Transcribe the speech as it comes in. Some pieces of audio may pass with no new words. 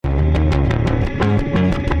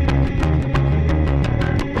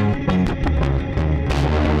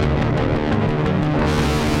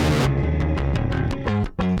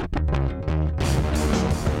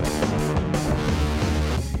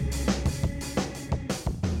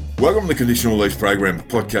Welcome to the Conditional Release Program, a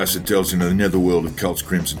podcast that delves into the netherworld of cults,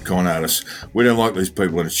 crims and con artists. We don't like these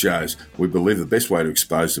people and it shows. We believe the best way to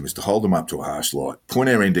expose them is to hold them up to a harsh light,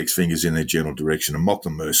 point our index fingers in their general direction and mock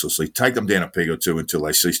them mercilessly, take them down a peg or two until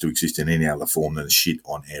they cease to exist in any other form than the shit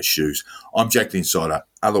on our shoes. I'm Jack the Insider,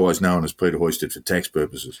 otherwise known as Peter Hoisted for tax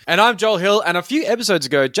purposes. And I'm Joel Hill, and a few episodes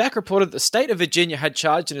ago, Jack reported that the state of Virginia had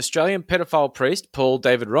charged an Australian pedophile priest, Paul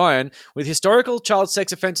David Ryan, with historical child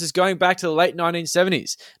sex offences going back to the late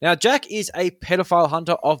 1970s. Now, Jack is a pedophile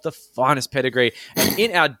hunter of the finest pedigree, and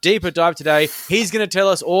in our deeper dive today, he's going to tell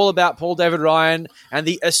us all about Paul David Ryan and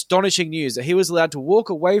the astonishing news that he was allowed to walk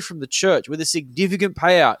away from the church with a significant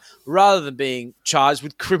payout rather than being charged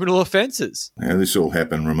with criminal offences. Now, this all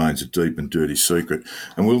happened remains a deep and dirty secret,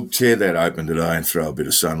 and we'll tear that open today and throw a bit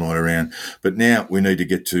of sunlight around. But now we need to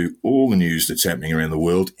get to all the news that's happening around the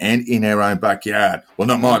world and in our own backyard. Well,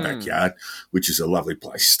 not my backyard, which is a lovely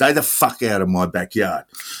place. Stay the fuck out of my backyard.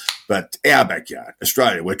 But our backyard,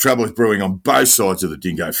 Australia, where trouble is brewing on both sides of the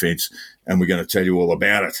dingo fence, and we're going to tell you all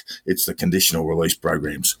about it. It's the Conditional Release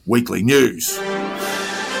Program's weekly news.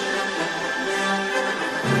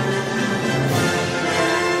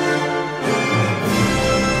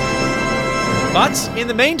 But in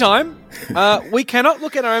the meantime, we cannot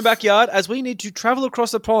look at our own backyard as we need to travel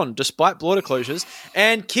across the pond despite border closures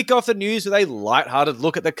and kick off the news with a light-hearted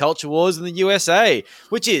look at the culture wars in the USA,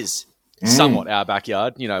 which is somewhat our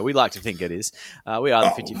backyard. You know, we like to think it is. We are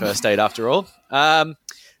the 51st state after all.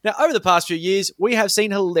 Now, over the past few years, we have seen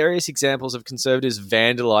hilarious examples of conservatives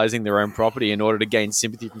vandalising their own property in order to gain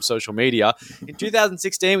sympathy from social media. In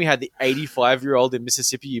 2016, we had the 85-year-old in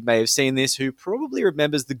Mississippi, you may have seen this, who probably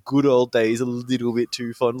remembers the good old days a little bit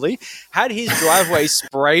too fondly, had his driveway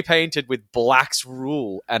spray painted with Black's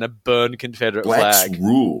Rule and a burned Confederate flag. Black's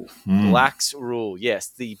Rule. Black's Rule, yes.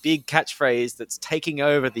 The big catchphrase that's taking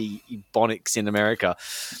over the Ebonics in America.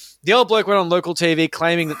 The old bloke went on local TV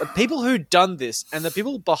claiming that the people who'd done this and the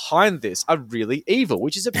people behind this are really evil,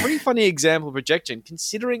 which is a pretty funny example of projection,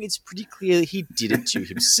 considering it's pretty clear he did it to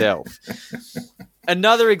himself.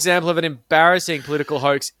 Another example of an embarrassing political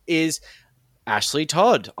hoax is Ashley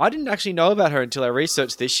Todd. I didn't actually know about her until I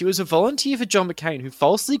researched this. She was a volunteer for John McCain who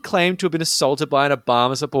falsely claimed to have been assaulted by an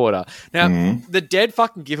Obama supporter. Now, the dead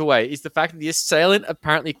fucking giveaway is the fact that the assailant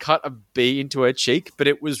apparently cut a bee into her cheek, but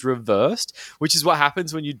it was reversed, which is what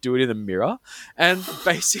happens when you do it in the mirror. And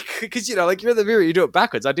basically, because, you know, like you're in the mirror, you do it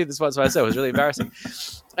backwards. I did this once myself. It was really embarrassing.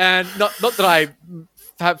 And not that I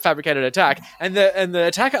fabricated attack, and the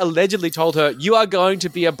attacker allegedly told her, "You are going to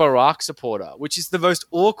be a Barack supporter," which is the most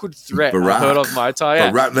awkward threat I've heard of my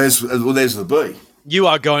entire. There's the B. You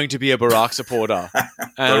are going to be a Barack supporter,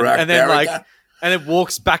 and then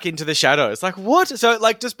walks back into the shadows. Like, what? So,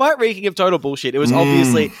 like, despite reeking of total bullshit, it was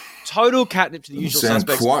obviously total catnip to the usual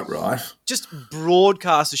suspects. Quite right. Just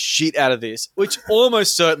broadcast the shit out of this, which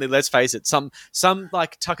almost certainly, let's face it, some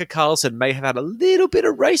like Tucker Carlson may have had a little bit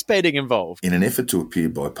of race baiting involved. In an effort to appear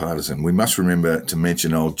bipartisan, we must remember to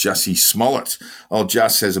mention old Jussie Smollett. Old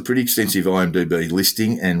Juss has a pretty extensive IMDb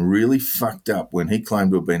listing and really fucked up when he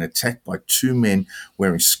claimed to have been attacked by two men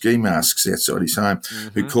wearing ski masks outside his home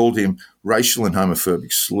who called him racial and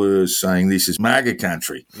homophobic slurs, saying this is MAGA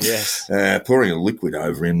country. Yes. Pouring a liquid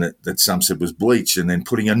over him that some said was bleach and then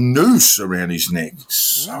putting a noose around his neck.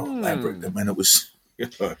 So elaborate. I mean, it was...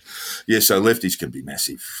 Yeah, so lefties can be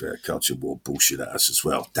massive culture war bullshit ass as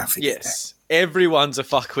well. Don't forget that. Everyone's a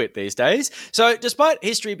fuckwit these days. So despite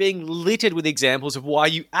history being littered with examples of why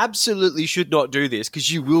you absolutely should not do this,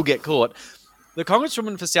 because you will get caught, the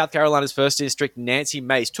Congresswoman for South Carolina's 1st District, Nancy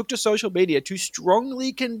Mace, took to social media to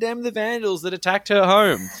strongly condemn the vandals that attacked her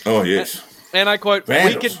home. Oh, yes. And I quote,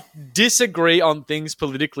 vandals. "We can disagree on things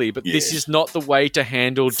politically, but this is not the way to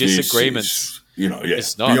handle disagreements."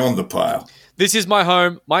 It's not. Beyond the pale. This is my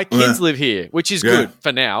home. My kids live here, which is good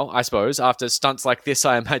for now, I suppose. After stunts like this,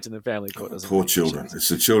 I imagine the family court doesn't. Poor children. It's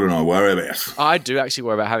the children I worry about. I do actually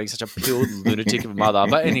worry about having such a pilled lunatic of a mother.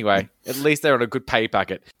 But anyway, at least they're on a good pay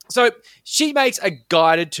packet. So she makes a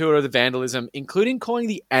guided tour of the vandalism, including calling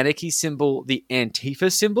the anarchy symbol the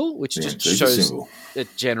Antifa symbol, which just shows a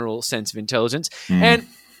general sense of intelligence. And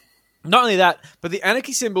not only that, but the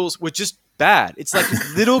anarchy symbols were just bad. It's like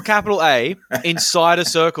little capital A inside a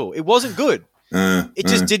circle. It wasn't good. It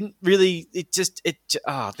just didn't really.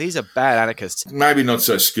 These are bad anarchists. Maybe not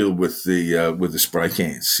so skilled with the spray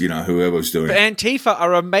cans. Whoever was doing. But Antifa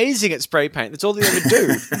are amazing at spray paint. That's all they ever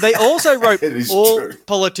do. They also wrote all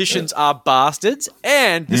politicians are bastards,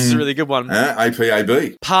 and this is a really good one.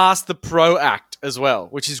 APAB. Pass the PRO Act. as well,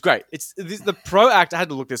 which is great. It's the PRO Act. I had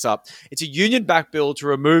to look this up. It's a union-backed bill to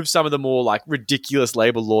remove some of the more like ridiculous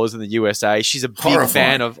labor laws in the USA. She's a big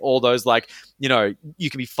fan of all those like, you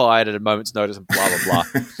can be fired at a moment's notice and blah, blah,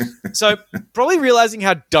 blah. So probably realizing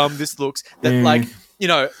how dumb this looks, that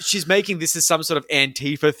she's making this as some sort of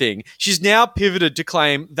Antifa thing. She's now pivoted to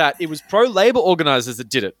claim that it was pro-labor organizers that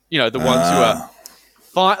did it. The ones who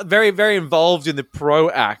are very, very involved in the PRO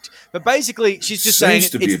Act. But basically, she's just saying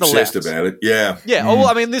to be it's the obsessed left. about it. Yeah. Yeah. Oh, well,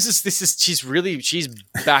 I mean, this is she's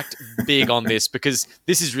backed big on this because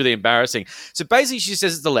this is really embarrassing. So basically, she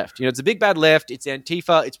says it's the left. It's a big bad left. It's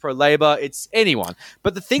Antifa. It's pro-labor. It's anyone.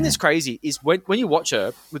 But the thing that's crazy is when you watch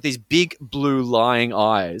her with these big blue lying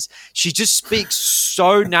eyes, she just speaks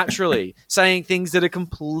so naturally, saying things that are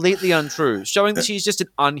completely untrue, showing that she's just an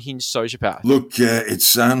unhinged sociopath. Look,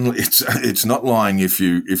 it's not lying if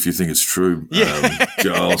you think it's true,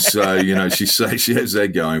 Joel. So she has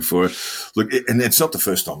that going for her. Look, and it's not the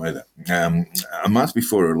first time either. A month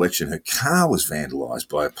before her election, her car was vandalised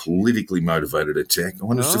by a politically motivated attack. I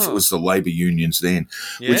wonder if it was the Labor unions then,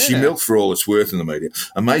 which she milked for all it's worth in the media.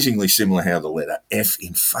 Amazingly similar how the letter F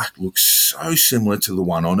in fuck looks so similar to the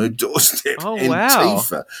one on her doorstep. Oh, and wow.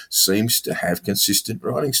 Tifa seems to have consistent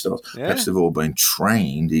writing styles. Yeah. Perhaps they've all been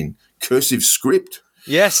trained in cursive script.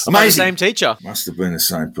 Yes, amazing. The same teacher. Must have been the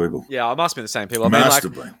same people. Yeah, it must have been the same people. Must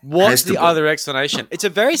have been. What's the other explanation? It's a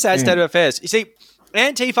very sad state of affairs. You see,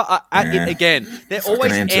 Antifa are at it again. They're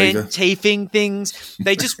always antifing things.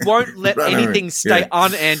 They just won't let anything stay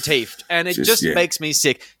un-antifed. And it just makes me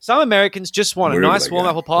sick. Some Americans just want a nice warm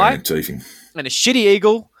apple pie and a shitty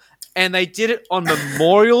eagle. And they did it on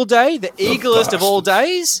Memorial Day, the eaglest of all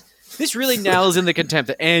days. This really nails in the contempt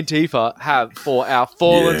that Antifa have for our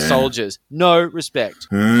fallen soldiers. No respect.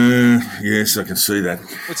 Yes, I can see that.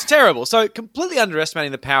 It's terrible. So completely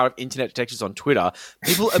underestimating the power of internet detectives on Twitter,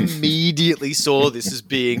 people immediately saw this as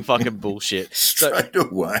being fucking bullshit. Straight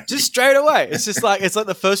away. Just straight away. It's just like, it's like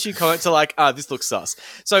the first few comments are like, this looks sus.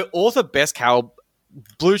 So author Bess Carroll,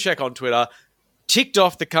 blue check on Twitter, ticked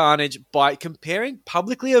off the carnage by comparing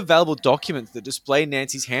publicly available documents that display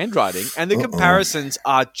Nancy's handwriting, and the comparisons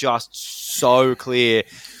are just so clear.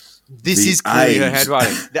 This is clearly her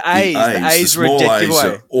handwriting. The A's were a dead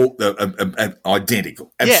giveaway.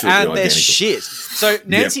 Identical. Absolutely and identical. they're shit. So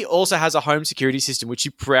Nancy also has a home security system, which she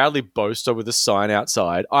proudly boasts of with a sign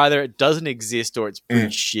outside. Either it doesn't exist or it's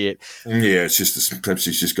pretty shit. Yeah, it's just perhaps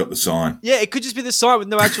she's just got the sign. Yeah, it could just be the sign with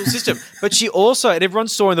no actual system. But she also, and everyone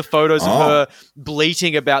saw in the photos of her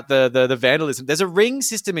bleating about the vandalism, there's a Ring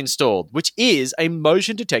system installed, which is a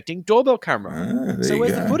motion detecting doorbell camera. So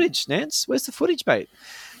where's the footage, Nance? Where's the footage, mate?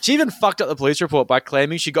 She even fucked up the police report by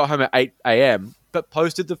claiming she got home at 8 a.m., but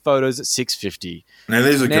posted the photos at 6:50. Now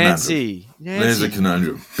there's a Nancy, conundrum. There's a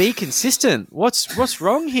conundrum. Be consistent. What's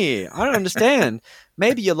wrong here? I don't understand.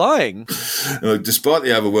 Maybe you're lying. Look, despite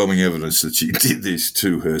the overwhelming evidence that she did this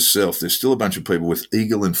to herself, there's still a bunch of people with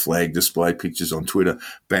eagle and flag display pictures on Twitter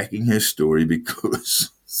backing her story because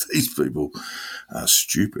these people are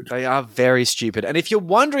stupid. They are very stupid. And if you're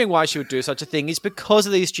wondering why she would do such a thing, it's because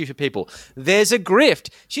of these stupid people. There's a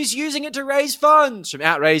grift. She's using it to raise funds from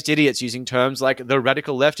outraged idiots using terms like the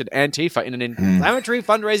radical left and Antifa in an inflammatory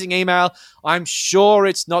fundraising email. I'm sure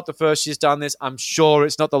it's not the first she's done this. I'm sure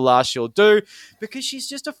it's not the last she'll do, because she's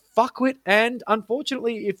just a fuckwit. And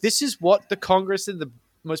unfortunately, if this is what the Congress in the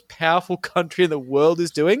most powerful country in the world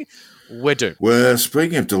is doing, we're doomed. Well,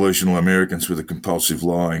 speaking of delusional Americans with a compulsive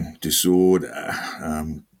lying disorder,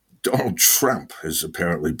 Donald Trump has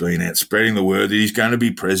apparently been out spreading the word that he's going to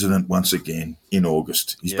be president once again in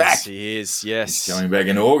August. He's back. Yes, he is. Yes. He's coming back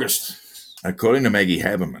in August. According to Maggie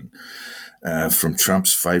Haberman from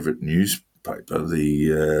Trump's favourite newspaper,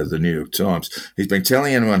 the New York Times, he's been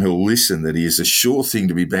telling anyone who'll listen that he is a sure thing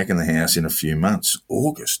to be back in the House in a few months.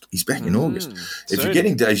 August. He's back in August. If you're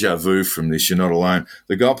getting deja vu from this, you're not alone.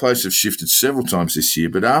 The goalposts have shifted several times this year,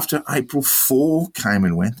 but after April 4 came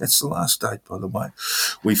and went, that's the last date, by the way,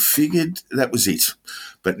 we figured that was it.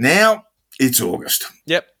 But now it's August.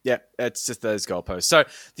 Yep. It's just those goalposts. So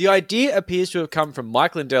the idea appears to have come from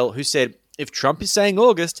Mike Lindell, who said, if Trump is saying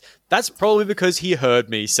August, that's probably because he heard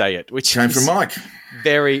me say it, which came from Mike.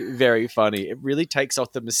 Very, very funny. It really takes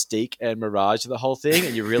off the mystique and mirage of the whole thing,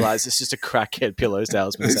 and you realize it's just a crackhead pillow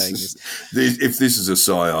salesman saying this. If this is a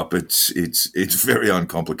psyop, it's very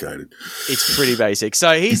uncomplicated. It's pretty basic.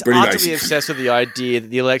 So he's utterly obsessed with the idea that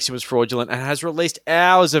the election was fraudulent and has released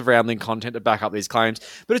hours of rambling content to back up these claims,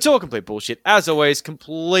 but it's all complete bullshit. As always,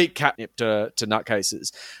 complete catnip to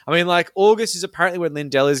nutcases. I mean, like, August is apparently when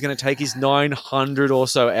Lindell is going to take his 900 or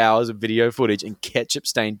so hours of video footage and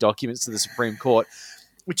ketchup-stained documents to the Supreme Court,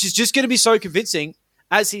 which is just going to be so convincing.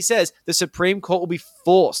 As he says, the Supreme Court will be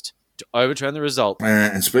forced to overturn the result.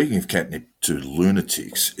 And speaking of catnip to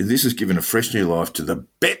lunatics, this has given a fresh new life to the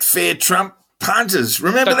Betfair Trump punters.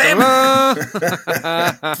 Remember them? God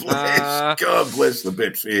bless the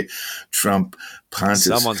Betfair Trump punters.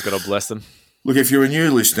 Someone's got to bless them. Look, if you're a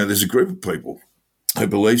new listener, there's a group of people who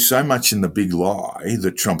believe so much in the big lie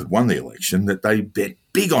that Trump had won the election that they bet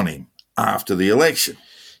big on him after the election.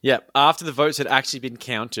 Yeah, after the votes had actually been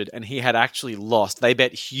counted and he had actually lost, they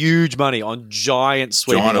bet huge money on giant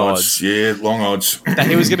sweeping odds. Yeah, long odds. That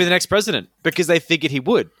he was going to be the next president because they figured he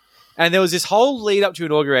would. And there was this whole lead up to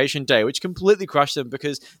Inauguration Day, which completely crushed them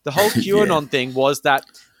because the whole QAnon thing was that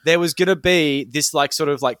there was going to be this sort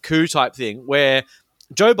of coup type thing where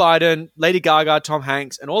Joe Biden, Lady Gaga, Tom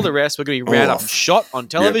Hanks, and all the rest were going to be rounded up and shot on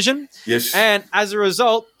television. Yep. Yes. And as a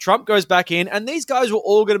result, Trump goes back in, and these guys were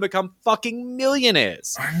all going to become fucking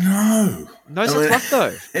millionaires. I know. No such luck,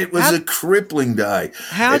 though. It was a crippling day.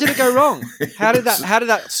 How did it go wrong? How did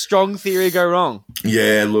that strong theory go wrong?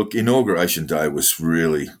 Yeah, look, Inauguration Day was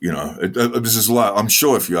really, it was as low. I'm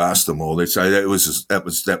sure if you asked them all, they'd say that was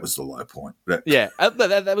the low point.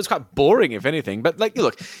 That was quite boring, if anything. But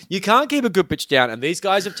look, you can't keep a good bitch down, and these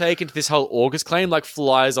guys have taken to this whole August claim like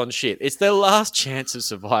flies on shit. It's their last chance of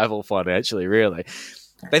survival financially, really.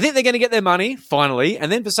 They think they're going to get their money, finally,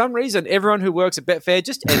 and then for some reason, everyone who works at Betfair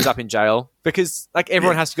just ends up in jail because,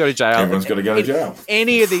 everyone has to go to jail. Everyone's got to go to jail.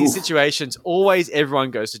 Any of these situations, always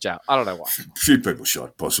everyone goes to jail. I don't know why. A few people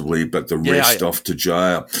shot, possibly, but the rest off to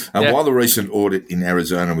jail. And while the recent audit in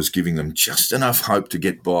Arizona was giving them just enough hope to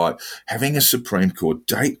get by, having a Supreme Court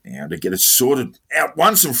date now to get it sorted out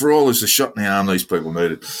once and for all is the shot in the arm these people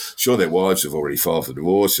needed. Sure, their wives have already filed for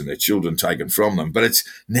divorce and their children taken from them, but it's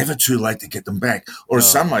never too late to get them back. Or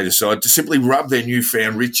as some may decide, to simply rub their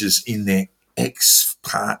newfound riches in their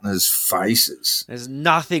ex-partners' faces. There's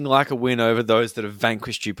nothing like a win over those that have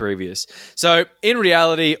vanquished you previous. So, in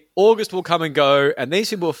reality, August will come and go, and these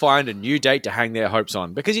people will find a new date to hang their hopes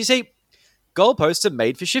on. Because, you see, goalposts are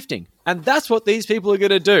made for shifting. And that's what these people are going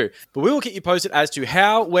to do. But we will keep you posted as to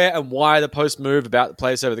how, where, and why the posts move about the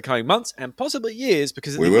place over the coming months and possibly years,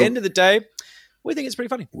 because at the end of the day, we think it's pretty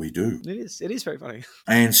funny. We do. It is. It is very funny.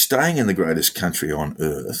 And staying in the greatest country on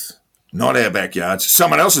earth, not our backyards,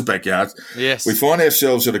 someone else's backyards. Yes. We find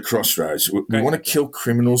ourselves at a crossroads. We want to kill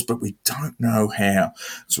criminals, but we don't know how.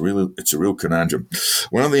 It's a real conundrum.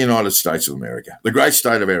 One of the United States of America, the great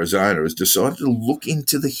state of Arizona, has decided to look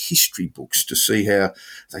into the history books to see how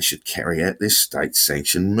they should carry out their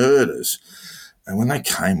state-sanctioned murders. And when they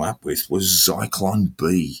came up with was Zyklon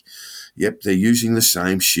B. Yep, they're using the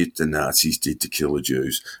same shit the Nazis did to kill the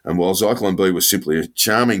Jews. And while Zyklon B was simply a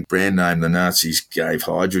charming brand name the Nazis gave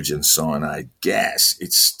hydrogen cyanide gas,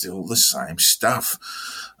 it's still the same stuff.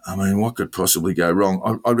 I mean, what could possibly go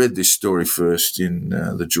wrong? I read this story first in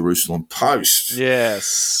the Jerusalem Post.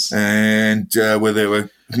 Yes. And where there were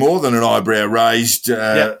more than an eyebrow raised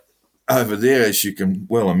over there, as you can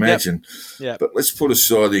well imagine. Yep. But let's put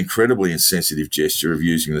aside the incredibly insensitive gesture of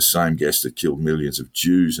using the same gas that killed millions of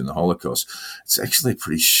Jews in the Holocaust. It's actually a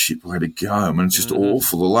pretty shit way to go. I mean, it's just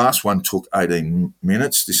awful. The last one took 18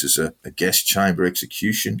 minutes. This is a gas chamber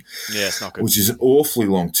execution. Yeah, it's not good. Which is an awfully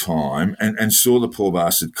long time and saw the poor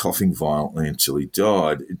bastard coughing violently until he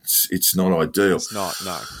died. It's not ideal. It's not,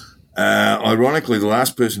 no. Ironically, the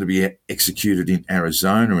last person to be executed in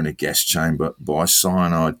Arizona in a gas chamber by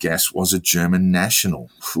cyanide gas was a German national.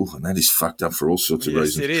 And that is fucked up for all sorts of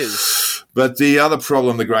reasons. Yes, it is. But the other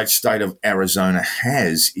problem the great state of Arizona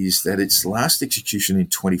has is that its last execution in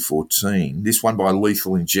 2014, this one by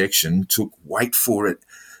lethal injection, took, wait for it,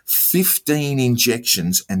 15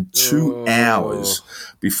 injections and 2 hours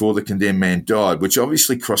before the condemned man died, which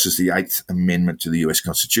obviously crosses the 8th Amendment to the US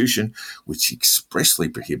Constitution, which expressly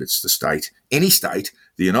prohibits any state,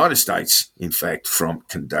 the United States, in fact, from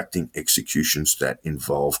conducting executions that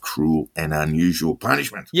involve cruel and unusual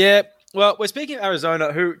punishment. Yeah. Well, we're speaking of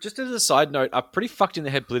Arizona, who, just as a side note, are pretty fucked in the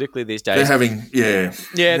head politically these days. They're having,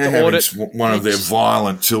 audit. One of their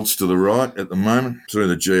violent tilts to the right at the moment through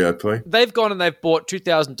the GOP. They've gone and they've bought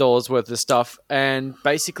 $2,000 worth of stuff, and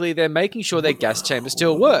basically they're making sure their gas chamber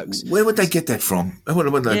still works. Where would they get that from?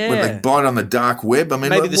 Would they buy it on the dark web? I mean,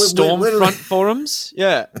 maybe the Stormfront forums.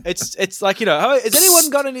 Yeah, it's like, has anyone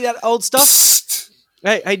got any of that old stuff?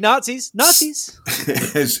 Hey, Nazis!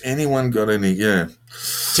 Has anyone got any? Yeah.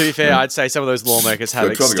 To be fair, I'd say some of those lawmakers have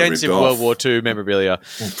extensive World War II memorabilia.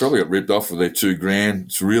 Well, probably got ripped off for their $2,000.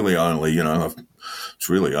 It's really only,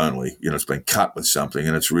 it's been cut with something,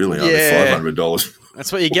 and it's really only $500.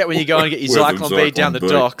 That's what you get when you go and get your Zyklon B down the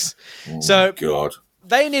docks. Oh, so, God.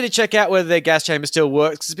 They need to check out whether their gas chamber still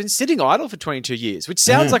works because it's been sitting idle for 22 years, which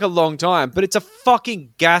sounds like a long time, but it's a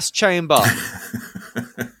fucking gas chamber.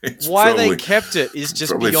 Why they kept it is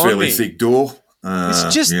just probably beyond a fairly me. thick door.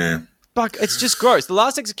 It's just... But it's just gross. The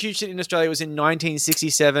last execution in Australia was in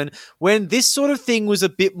 1967 when this sort of thing was a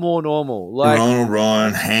bit more normal. Like Ronald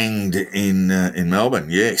Ryan hanged in Melbourne,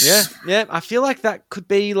 yes. Yeah. I feel like that could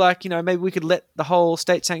be like, maybe we could let the whole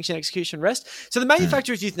state-sanctioned execution rest. So the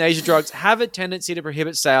manufacturers of euthanasia drugs have a tendency to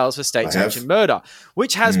prohibit sales for state-sanctioned murder,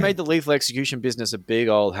 which has made the lethal execution business a big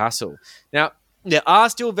old hassle. Now, there are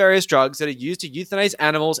still various drugs that are used to euthanize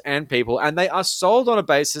animals and people, and they are sold on a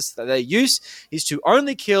basis that their use is to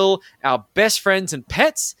only kill our best friends and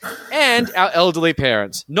pets and our elderly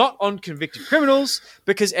parents, not on convicted criminals,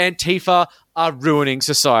 because Antifa are ruining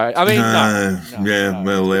society. I mean, no.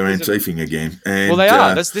 Well, they're antifing again. And, well, they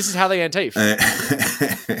are. This is how they antifa.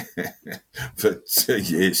 But,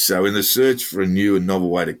 so in the search for a new and novel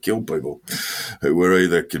way to kill people who were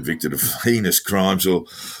either convicted of heinous crimes or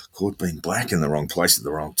caught being black in the wrong place at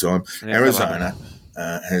the wrong time, Arizona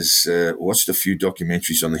has watched a few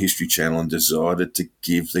documentaries on the History Channel and decided to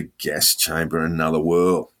give the gas chamber another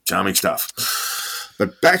whirl. Charming stuff.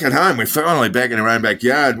 But back at home, we're finally back in our own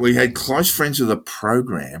backyard. We had close friends of the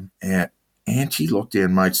program, our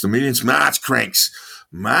anti-lockdown mates, the Millions March cranks,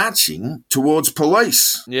 marching towards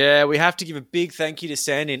police. Yeah, we have to give a big thank you to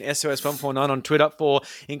Sandy and SOS149 on Twitter for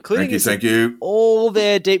including thank you. All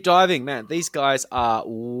their deep diving. Man, these guys are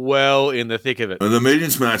well in the thick of it. Well, the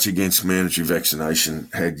Millions March against mandatory vaccination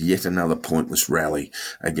had yet another pointless rally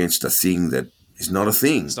against a thing that is not a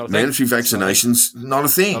thing. Mandatory vaccination's not a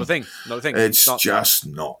thing. Not a thing. It's just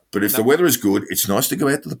not. But if the weather is good, it's nice to go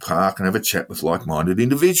out to the park and have a chat with like-minded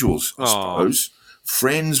individuals, I suppose.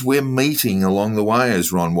 Friends we're meeting along the way,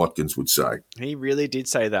 as Ron Watkins would say. He really did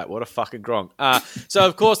say that. What a fucking gronk. So,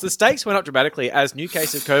 of course, the stakes went up dramatically as new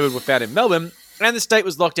cases of COVID were found in Melbourne and the state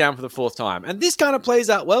was locked down for the fourth time. And this kind of plays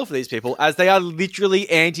out well for these people as they are literally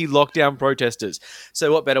anti-lockdown protesters.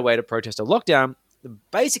 So what better way to protest a lockdown than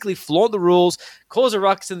basically flaunt the rules, cause a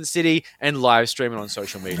ruckus in the city, and live stream it on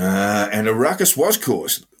social media? And a ruckus was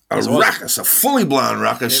caused. A fully blown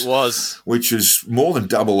ruckus. It was. Which is more than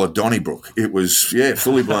double a Donnybrook. It was,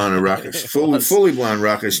 fully blown a ruckus. Fully blown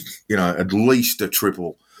ruckus, at least a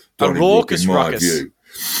triple Donnybrook in my view.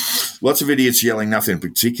 Lots of idiots yelling nothing in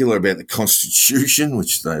particular about the Constitution,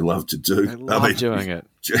 which they love to do. They love doing it.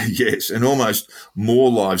 Yes, and almost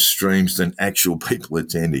more live streams than actual people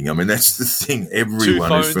attending. I mean, that's the thing.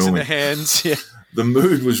 Everyone is filming. 2 phones in their hands, yeah. The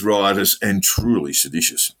mood was riotous and truly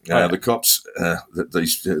seditious. The cops that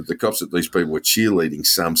these people were cheerleading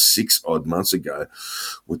some 6 odd months ago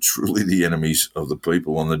were truly the enemies of the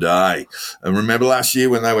people on the day. And remember last year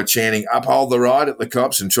when they were chanting "Uphold the right" at the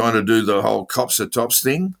cops and trying to do the whole cops are tops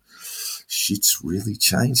thing? Shit's really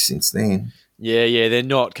changed since then. Yeah, they're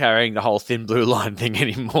not carrying the whole thin blue line thing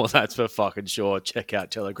anymore. That's for fucking sure. Check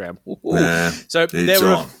out Telegram. So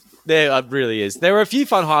there really is. There were a few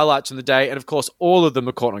fun highlights from the day, and of course, all of them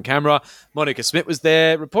were caught on camera. Monica Smith was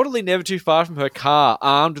there, reportedly never too far from her car,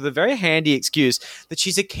 armed with a very handy excuse that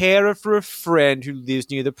she's a carer for a friend who lives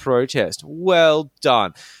near the protest. Well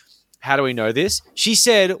done. How do we know this? She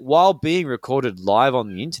said, while being recorded live on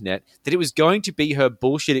the internet, that it was going to be her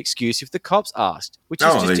bullshit excuse if the cops asked, which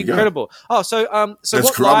is just incredible. Go. So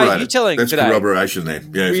what lie are you telling today? That's corroboration then.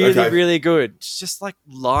 Yes, really good. It's just like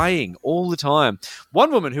lying all the time.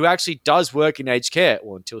 One woman who actually does work in aged care,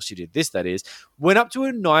 well, until she did this, that is, went up to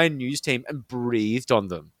a Nine News team and breathed on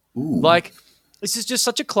them. Ooh. This is just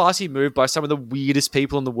such a classy move by some of the weirdest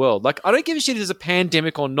people in the world. I don't give a shit if there's a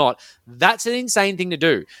pandemic or not. That's an insane thing to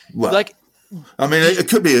do. Well, I mean, it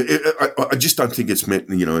could be. I just don't think it's meant,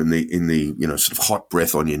 in the sort of hot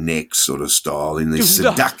breath on your neck sort of style, in this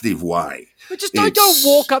seductive way. But just don't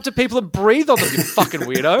walk up to people and breathe on them, you fucking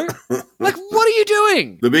weirdo. What are you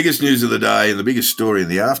doing? The biggest news of the day and the biggest story in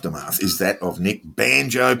the aftermath is that of Nick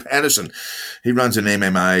Banjo Patterson. He runs an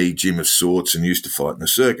MMA gym of sorts and used to fight in the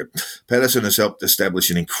circuit. Patterson has helped establish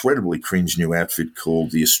an incredibly cringe new outfit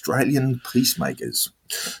called the Australian Peacemakers,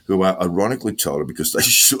 who are ironically titled because they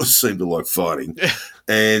sure seem to like fighting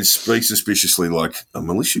and speak suspiciously like a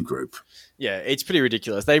militia group. Yeah, it's pretty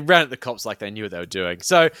ridiculous. They ran at the cops like they knew what they were doing.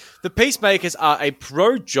 So the Peacemakers are a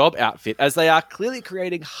pro-job outfit as they are clearly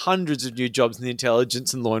creating hundreds of new jobs in the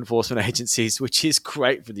intelligence and law enforcement agencies, which is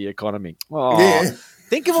great for the economy.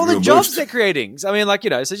 Think of all the jobs they're creating. I mean,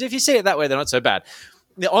 so if you see it that way, they're not so bad.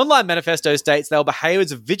 The online manifesto states they'll behave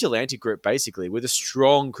as a vigilante group, basically, with a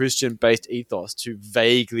strong Christian-based ethos to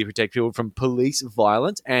vaguely protect people from police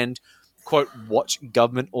violence and quote, watch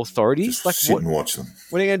government authorities. Just Like, sit what? and watch them.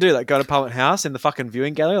 What are you going to do? Like, go to Parliament House in the fucking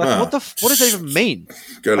viewing gallery? Like, what does that even mean?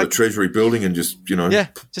 Go to the Treasury building and just,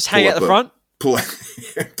 just hang out the front.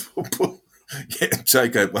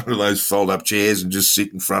 Take out one of those fold-up chairs and just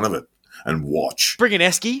sit in front of it and watch. Bring an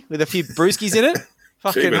esky with a few brewskis in it.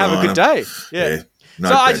 Fucking have a good day. Yeah. No,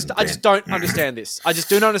 so I just don't understand this. I just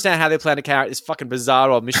do not understand how they plan to carry out this fucking bizarre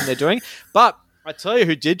old mission they're doing. But I tell you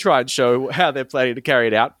who did try and show how they're planning to carry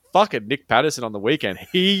it out. Fucking Nick Patterson on the weekend.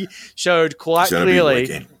 He showed quite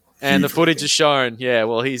clearly. And the footage is shown. Yeah,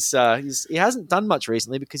 well, he hasn't done much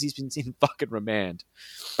recently because he's been in fucking remand.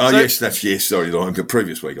 Oh, sorry. The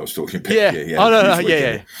previous week I was talking about. Yeah.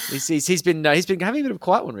 He's been having a bit of a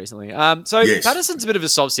quiet one recently. Patterson's a bit of a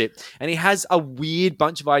sob sip, and he has a weird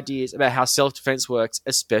bunch of ideas about how self-defense works,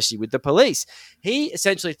 especially with the police. He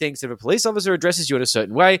essentially thinks if a police officer addresses you in a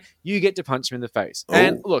certain way, you get to punch him in the face.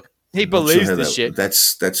 And look, he believes this shit.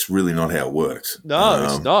 That's really not how it works. No,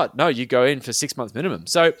 it's not. No, you go in for 6 months minimum.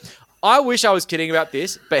 So I wish I was kidding about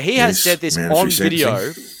this, but he has said this on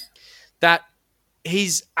video that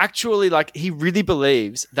he's actually he really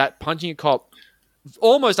believes that punching a cop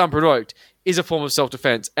almost unprovoked is a form of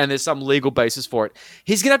self-defense and there's some legal basis for it.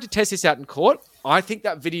 He's going to have to test this out in court. I think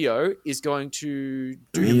that video is going to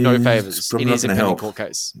do him no favours in his impending court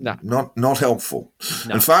case. No. Not helpful.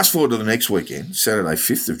 No. And fast forward to the next weekend, Saturday,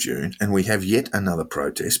 5th of June, and we have yet another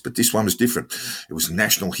protest, but this one was different. It was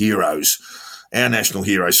national heroes. Our national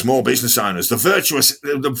heroes, small business owners, the virtuous,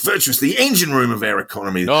 the engine room of our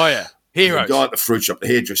economy. Oh, yeah. Heroes. The guy at the fruit shop, the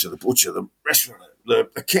hairdresser, the butcher, the restaurant,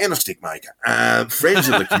 the candlestick maker, friends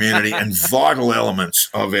of the community and vital elements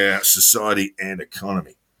of our society and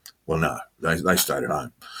economy. Well, no, they stayed at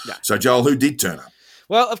home. Yeah. So, Joel, who did turn up?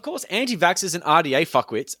 Well, of course, anti-vaxxers and RDA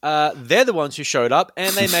fuckwits, they're the ones who showed up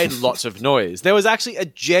and they made lots of noise. There was actually a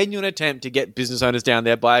genuine attempt to get business owners down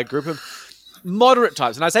there by a group of moderate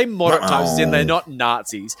types. And I say moderate types as in they're not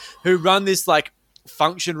Nazis, who run this,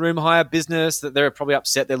 function room hire business that they're probably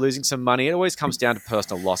upset they're losing some money. It always comes down to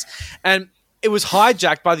personal loss. And it was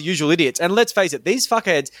hijacked by the usual idiots. And let's face it, these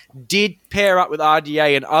fuckheads did pair up with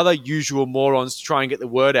RDA and other usual morons to try and get the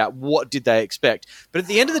word out. What did they expect? But at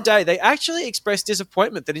the end of the day, they actually expressed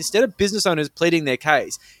disappointment that instead of business owners pleading their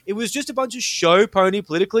case, it was just a bunch of show pony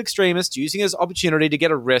political extremists using it as an opportunity to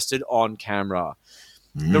get arrested on camera.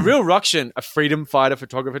 The real Ruction, a freedom fighter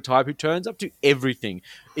photographer type who turns up to everything,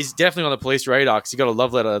 is definitely on the police radar because he got a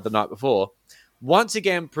love letter the night before. Once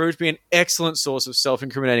again, proved to be an excellent source of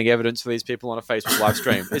self-incriminating evidence for these people on a Facebook live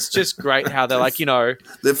stream. It's just great how they're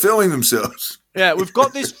they're filming themselves. Yeah, we've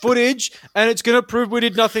got this footage and it's going to prove we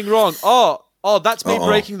did nothing wrong. Oh, that's me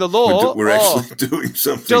breaking the law. We're actually doing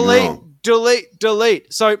something wrong.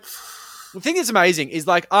 Delete. So the thing that's amazing is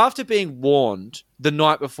after being warned the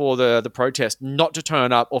night before the protest not to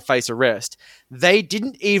turn up or face arrest, they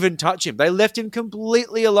didn't even touch him. They left him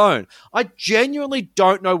completely alone. I genuinely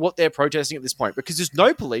don't know what they're protesting at this point because there's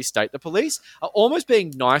no police state. The police are almost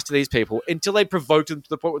being nice to these people until they provoke them to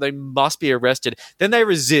the point where they must be arrested. Then they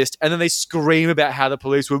resist and then they scream about how the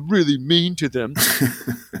police were really mean to them.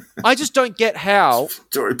 I just don't get how.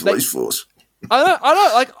 Sorry, police force. I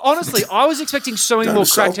know. Honestly, I was expecting so many more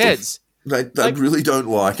cracked heads. They really don't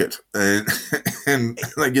like it, and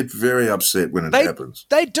they get very upset when it happens.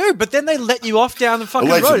 They do, but then they let you off down the fucking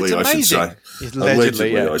road. It's amazing.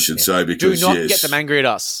 Allegedly, I should say, because do not get them angry at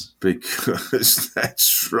us. Because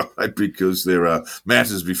that's right. Because there are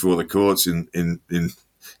matters before the courts in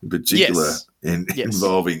particular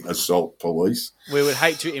involving assault police. We would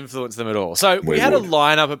hate to influence them at all. So we had a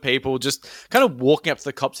lineup of people just kind of walking up to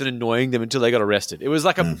the cops and annoying them until they got arrested. It was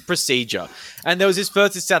like a procedure. And there was this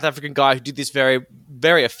South African guy who did this very,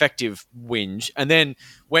 very effective whinge and then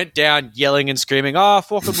went down yelling and screaming,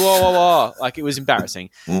 fucking blah. It was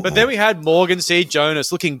embarrassing. But then we had Morgan C.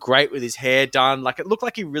 Jonas looking great with his hair done. It looked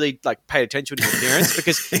like he really like paid attention to his appearance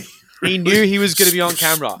because he knew he was going to be on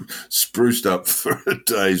camera. Spruced up for a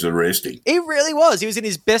day's arresting. He really was. He was in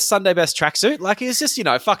his best Sunday best tracksuit. Like, he was just, you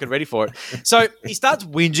know, fucking ready for it. So he starts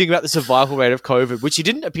whinging about the survival rate of COVID, which he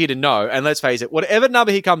didn't appear to know. And let's face it, whatever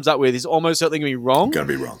number he comes up with is almost certainly going to be wrong. Going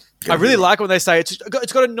to be wrong. I really like when they say it's got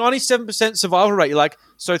a 97% survival rate. You're like,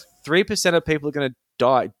 so 3% of people are going to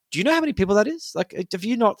die. Do you know how many people that is? Like, have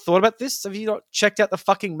you not thought about this? Have you not checked out the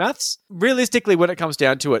fucking maths? Realistically, when it comes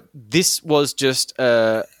down to it, this was just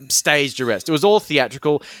a staged arrest. It was all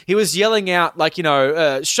theatrical. He was yelling out, like, you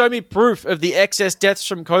know, show me proof of the excess deaths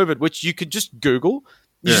from COVID, which you could just Google.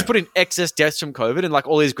 You just put in excess deaths from COVID and like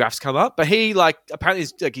all these graphs come up. But he like apparently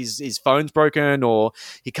his phone's broken or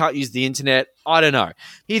he can't use the internet. I don't know.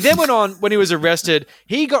 He then went on when he was arrested.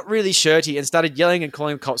 He got really shirty and started yelling and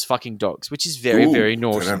calling cops fucking dogs, which is very, very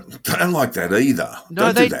naughty. They don't like that either.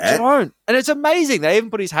 No, they don't. And it's amazing. They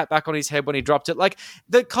even put his hat back on his head when he dropped it. Like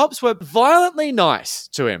the cops were violently nice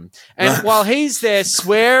to him. And while he's there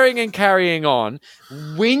swearing and carrying on,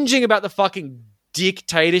 whinging about the fucking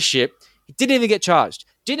dictatorship, he didn't even get charged.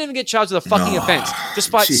 Didn't even get charged with a fucking offense,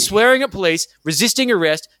 despite swearing at police, resisting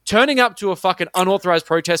arrest, turning up to a fucking unauthorized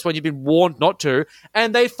protest when you've been warned not to,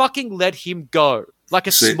 and they fucking let him go like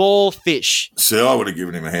a small fish. So I would have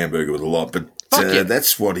given him a hamburger with a lot, but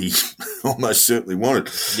that's what he almost certainly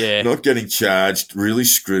wanted. Yeah. Not getting charged really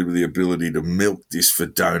screwed with the ability to milk this for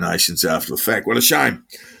donations after the fact. What a shame.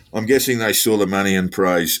 I'm guessing they saw the money and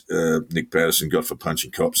praise Nick Patterson got for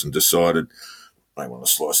punching cops and decided they want a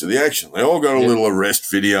slice of the action. They all got a little arrest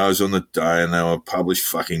videos on the day and they were published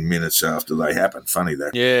fucking minutes after they happened. Funny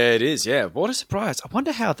that. Yeah, it is. Yeah. What a surprise. I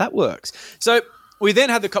wonder how that works. So we then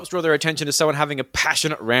had the cops draw their attention to someone having a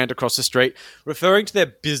passionate rant across the street, referring to their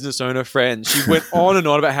business owner friend. She went on and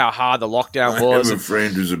on about how hard the lockdown was. I have a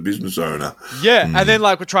friend who's a business owner. Yeah. And then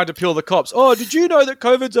like we tried to peel the cops. Oh, did you know that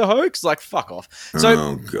COVID's a hoax? Like, fuck off. So,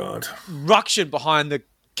 oh, God. Ruction behind the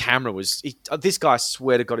camera was this guy, I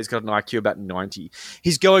swear to God, he's got an IQ about 90.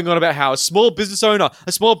 He's going on about how a small business owner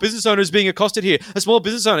is being accosted here. A small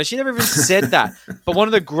business owner. She never even said that. But one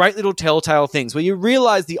of the great little telltale things where you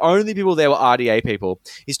realize the only people there were RDA people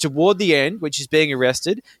is toward the end, when she's being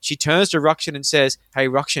arrested, she turns to Ruction and says, "Hey,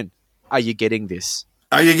 Ruction, are you getting this?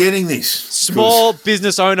 Are you getting this? Small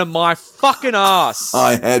business owner, my fucking ass.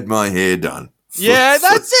 I had my hair done." Yeah,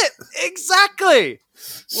 that's it. Exactly.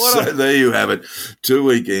 So there you have it. 2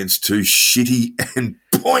 weekends, 2 shitty and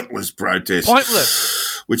pointless protests.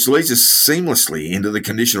 Pointless. Which leads us seamlessly into the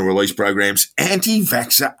conditional release program's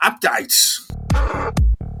anti-vaxxer updates.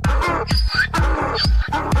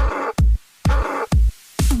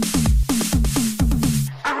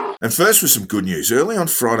 And first with some good news. Early on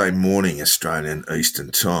Friday morning, Australian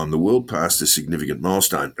Eastern Time, the world passed a significant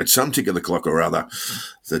milestone. At some tick of the clock or other,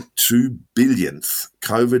 the 2 billionth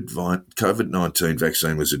COVID-19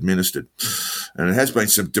 vaccine was administered. And it has been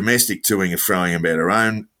some domestic toing and froing about our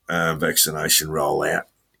own vaccination rollout.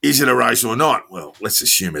 Is it a race or not? Well, let's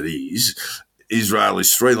assume it is. Israel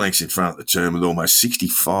is 3 lengths in front at the term with almost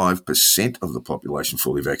 65% of the population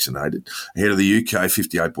fully vaccinated. Ahead of the UK,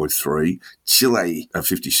 58.3, Chile,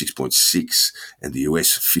 56.6, and the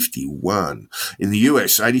US, 51. In the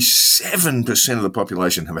US, 87% of the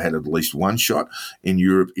population have had at least one shot. In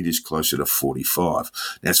Europe, it is closer to 45.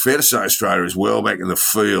 Now, it's fair to say Australia is well back in the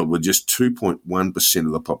field with just 2.1%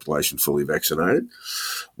 of the population fully vaccinated.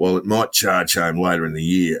 While it might charge home later in the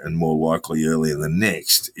year and more likely early in the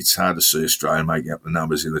next, it's hard to see Australia making up the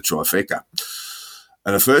numbers in the trifecta.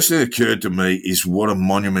 And the first thing that occurred to me is what a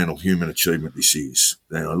monumental human achievement this is.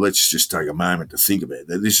 Now, let's just take a moment to think about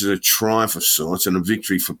that. This is a triumph of science and a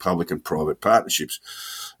victory for public and private partnerships.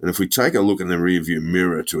 And if we take a look in the rearview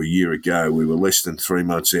mirror to a year ago, we were less than 3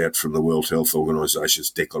 months out from the World Health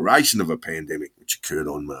Organization's declaration of a pandemic, which occurred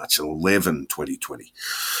on March 11, 2020.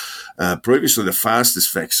 Previously, the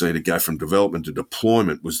fastest vaccine to go from development to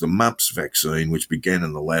deployment was the mumps vaccine, which began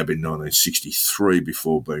in the lab in 1963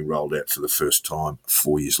 before being rolled out for the first time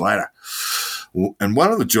 4 years later. And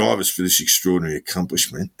one of the drivers for this extraordinary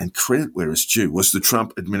accomplishment, and credit where it's due, was the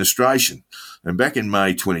Trump administration. And back in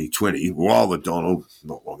May 2020, while the Donald,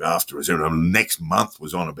 not long after, next month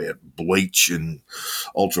was on about bleach and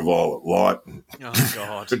ultraviolet light. Oh,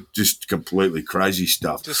 God. Just completely crazy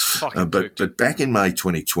stuff. Just fucking but back in May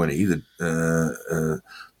 2020, the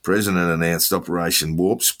President announced Operation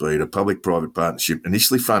Warp Speed, a public-private partnership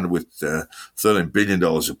initially funded with $13 billion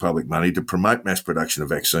of public money to promote mass production of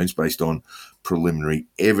vaccines based on preliminary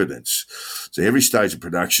evidence. So every stage of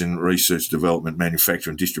production, research, development, manufacture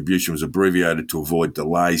and distribution was abbreviated to avoid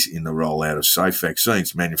delays in the rollout of safe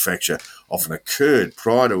vaccines. Manufacture often occurred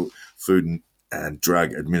prior to Food and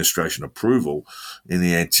Drug Administration approval in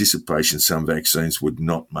the anticipation some vaccines would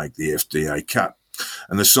not make the FDA cut.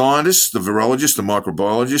 And the scientists, the virologists, the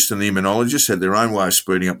microbiologists and the immunologists had their own way of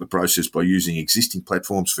speeding up the process by using existing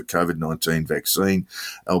platforms for COVID-19 vaccine,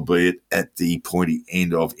 albeit at the pointy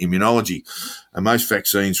end of immunology. And most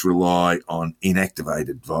vaccines rely on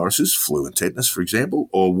inactivated viruses, flu and tetanus, for example,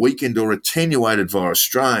 or weakened or attenuated virus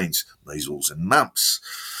strains, measles and mumps,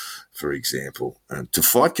 for example. To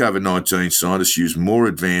fight COVID-19, scientists use more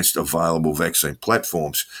advanced available vaccine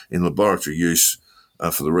platforms in laboratory use.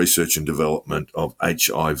 for the research and development of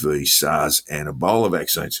HIV, SARS, and Ebola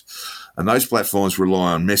vaccines. And those platforms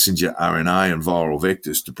rely on messenger RNA and viral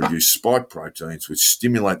vectors to produce spike proteins, which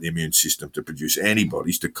stimulate the immune system to produce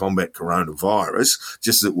antibodies to combat coronavirus,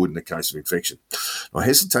 just as it would in the case of infection. I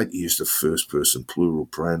hesitate to use the first-person plural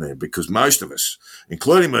pronoun because most of us,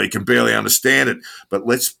 including me, can barely understand it. But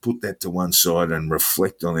let's put that to one side and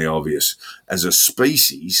reflect on the obvious. As a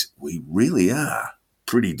species, we really are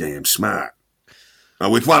pretty damn smart.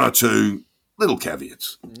 With one or two little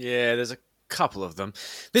caveats. Yeah, there's a couple of them.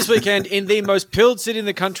 This weekend, in the most pilled city in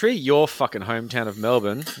the country, your fucking hometown of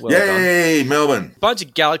Melbourne. Well Yay, done. Melbourne. A bunch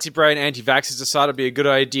of galaxy brain anti-vaxxers decided it'd be a good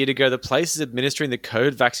idea to go to the places administering the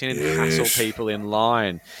COVID vaccine and hassle people in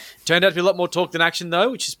line. Turned out to be a lot more talk than action, though,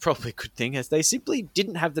 which is probably a good thing, as they simply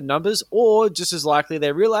didn't have the numbers, or just as likely,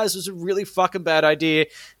 they realised it was a really fucking bad idea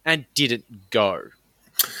and didn't go.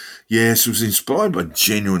 Yes, it was inspired by a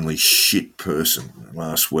genuinely shit person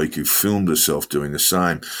last week who filmed herself doing the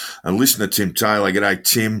same. And listener Tim Taylor, g'day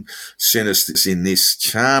Tim, sent us this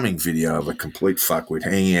charming video of a complete fuckwit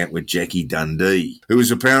hanging out with Jackie Dundee, who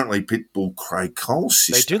is apparently Pitbull Craig Cole's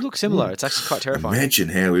sister. They do look similar. It's actually quite terrifying. Imagine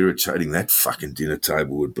how irritating that fucking dinner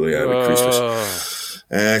table would be over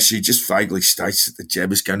Christmas. She just vaguely states that the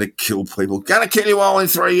jab is going to kill people. Going to kill you all in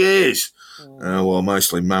 3 years. While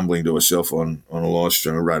mostly mumbling to herself on a live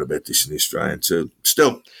stream. I wrote about this in the Australian too.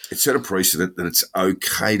 Still, it set a precedent that it's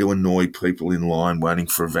okay to annoy people in line waiting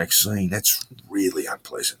for a vaccine. That's really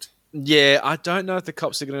unpleasant. Yeah, I don't know if the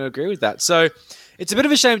cops are going to agree with that. So it's a bit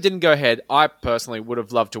of a shame it didn't go ahead. I personally would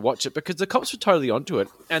have loved to watch it because the cops were totally onto it.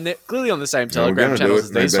 And they're clearly on the same Telegram channels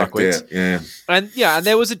as these fuckwits. And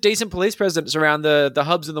there was a decent police presence around the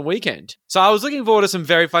hubs on the weekend. So I was looking forward to some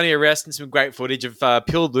very funny arrests and some great footage of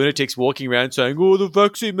pilled lunatics walking around saying, oh, the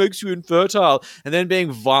vaccine makes you infertile, and then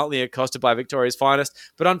being violently accosted by Victoria's finest.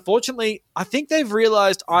 But unfortunately, I think they've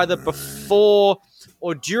realised either before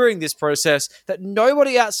or during this process that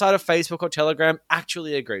nobody outside of Facebook or Telegram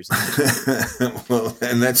actually agrees with it. Well,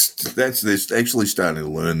 and that's they're actually starting to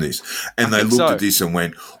learn this. And they looked at this and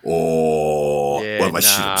went, they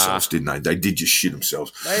shit themselves, didn't they? They did just shit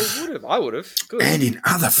themselves. They would have. I would have. Good. And in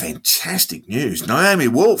other fantastic news, Naomi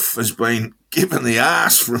Wolf has been given the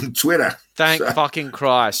arse from Twitter. Thank fucking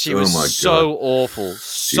Christ. She was so awful.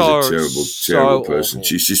 She's a terrible person. Awful.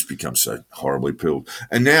 She's just become so horribly pilled.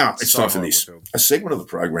 And now it's time for this. A segment of the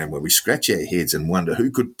program where we scratch our heads and wonder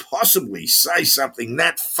who could possibly say something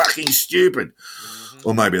that fucking stupid. Mm-hmm.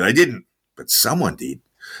 Or maybe they didn't, but someone did.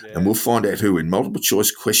 Yeah. And we'll find out who in multiple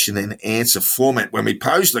choice question and answer format when we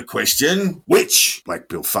pose the question, which Black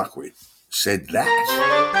Bill fuckwit said that?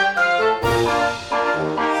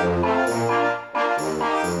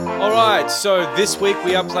 All right, so this week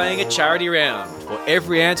we are playing a charity round. For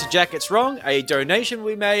every answer Jack gets wrong, a donation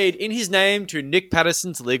will be made in his name to Nick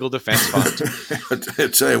Patterson's Legal Defence Fund. I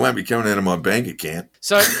tell you, it won't be coming out of my bank account.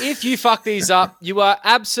 So if you fuck these up, you are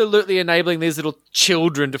absolutely enabling these little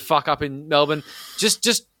children to fuck up in Melbourne.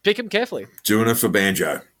 Just pick them carefully. Doing it for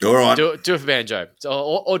banjo. All right. Do it for banjo.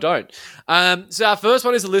 Or don't. So our first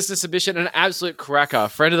one is a listener submission, an absolute cracker.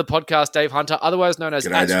 Friend of the podcast, Dave Hunter, otherwise known as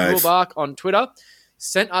 @Squirrelbark on Twitter,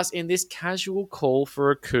 sent us in this casual call for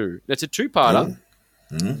a coup. It's a two-parter.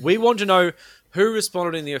 We want to know who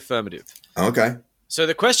responded in the affirmative. Okay. So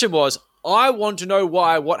the question was, I want to know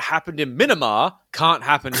why what happened in Myanmar can't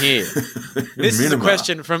happen here. This is a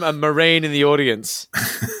question from a Marine in the audience.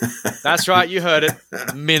 That's right, you heard it.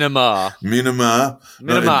 Myanmar.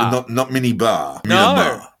 Not mini bar.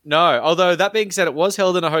 Myanmar. No, although that being said, it was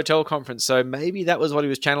held in a hotel conference, so maybe that was what he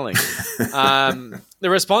was channeling. The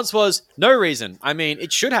response was, no reason. I mean,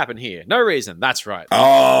 it should happen here. No reason. That's right.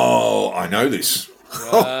 Oh, I know this.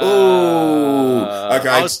 Okay.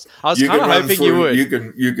 I was kind of hoping you would.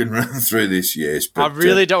 You can run through this, yes. But, I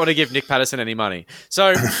really don't want to give Nick Patterson any money.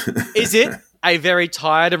 So, is it a very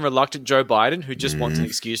tired and reluctant Joe Biden who just wants an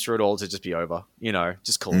excuse for it all to just be over? You know,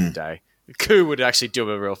 just call it a day. Coup would actually do him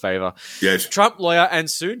a real favour. Yes. Trump lawyer and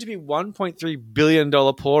soon-to-be $1.3 billion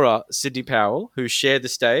poorer Sidney Powell, who shared the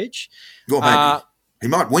stage. Well, maybe. He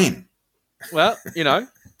might win. Well, you know,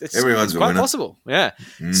 Everyone's it's quite a winner. Possible. Yeah.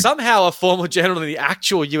 Somehow a former general in the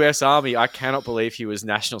actual US Army, I cannot believe he was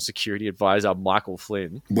National Security Advisor Michael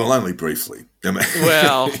Flynn. Well, only briefly. I mean,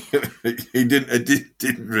 well, it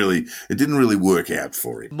didn't really work out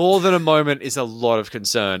for him. More than a moment is a lot of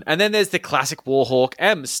concern. And then there's the classic war hawk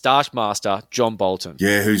and moustache master John Bolton.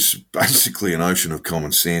 Yeah, who's basically an ocean of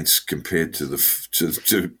common sense compared to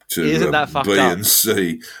Isn't that fucked B up? and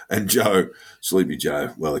C and Joe. Sleepy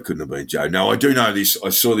Joe. Well, it couldn't have been Joe. No, I do know this. I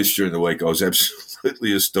saw this during the week. I was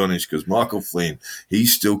absolutely astonished because Michael Flynn,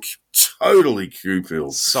 he's still totally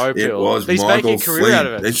Q-pilled. So It pilled. was He's Michael making a career Flynn. out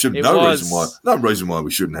of it. There should It no was. reason why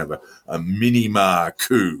we shouldn't have a mini-mar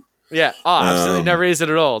coup. Yeah. Oh, absolutely no reason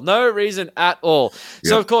at all. No reason at all.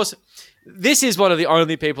 So, of course, this is one of the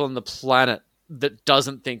only people on the planet that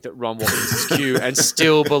doesn't think that Ron Watkins is Q and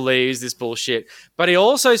still believes this bullshit. But he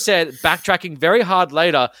also said, backtracking very hard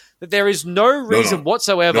later, that there is no reason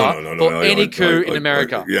whatsoever for any coup in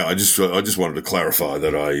America. I just wanted to clarify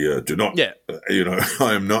that I do not. Yeah.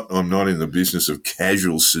 I'm not in the business of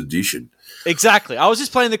casual sedition. Exactly. I was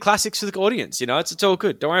just playing the classics for the audience. It's all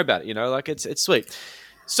good. Don't worry about it. It's sweet.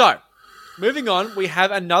 So, moving on, we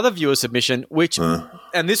have another viewer submission,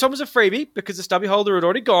 and this one was a freebie because the stubby holder had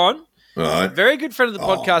already gone. Right. A very good friend of the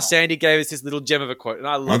podcast, Sandy, gave us this little gem of a quote, and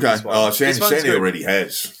I love this one. Sandy already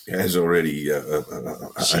has already.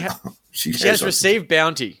 She has received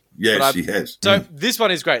bounty. Yes, she has. So this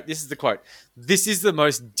one is great. This is the quote. This is the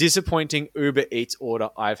most disappointing Uber Eats order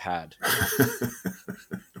I've had.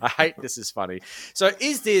 I hate this is funny. So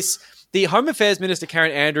is this the Home Affairs Minister,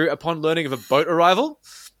 Karen Andrew, upon learning of a boat arrival?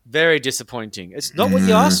 Very disappointing. It's not what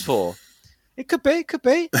you asked for. It could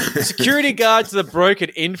be. Security guard to the broke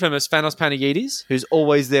and infamous Thanos Panagidis, who's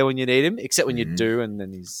always there when you need him, except when you do, and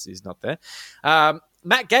then he's not there.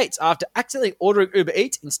 Matt Gates, after accidentally ordering Uber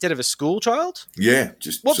Eats instead of a school child. Yeah,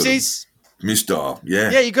 just whoopsies. Misdial, yeah.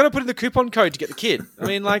 Yeah, you got to put in the coupon code to get the kid. I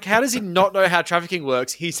mean, how does he not know how trafficking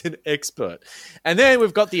works? He's an expert. And then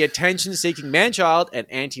we've got the attention-seeking man-child and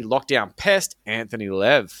anti-lockdown pest, Anthony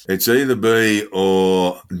Lev. It's either B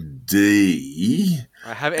or D.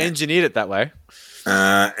 I have engineered it that way.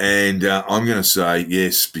 And I'm going to say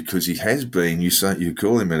yes, because he has been, you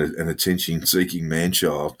call him an attention-seeking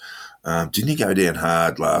man-child. Didn't he go down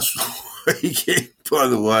hard last weekend? By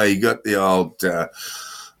the way, he got the old...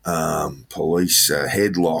 police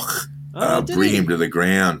headlock, bring him to the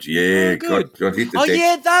ground. Yeah, got hit the deck. Oh,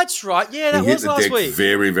 yeah, that's right. Yeah, that was last week.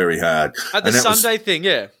 Very, very hard. At the Sunday thing,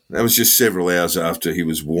 yeah. That was just several hours after he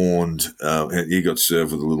was warned. He got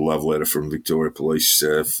served with a little love letter from Victoria Police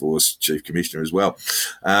Force Chief Commissioner as well.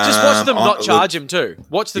 Just watch them not charge him too.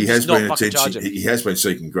 Watch them just not fucking charge him. He has been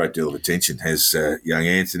seeking a great deal of attention, has young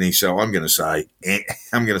Anthony. So I'm going to say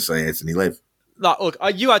Anthony Lev. Look,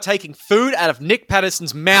 you are taking food out of Nick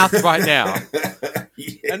Patterson's mouth right now.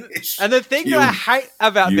 Yes. And the thing that I hate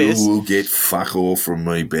about this... You will get fuck all from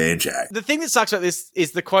me, Banjo. The thing that sucks about this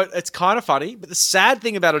is the quote. It's kind of funny, but the sad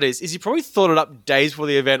thing about it is he probably thought it up days before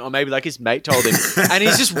the event, or maybe his mate told him. And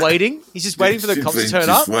he's just waiting. He's just waiting for the cops to turn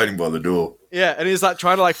up. Just waiting by the door. Yeah, and he's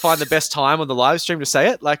trying to find the best time on the live stream to say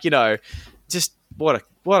it. Just... What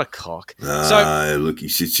a cock! Look,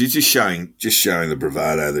 she's just showing the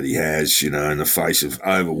bravado that he has, in the face of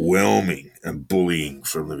overwhelming and bullying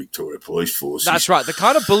from the Victoria Police Force. That's right, the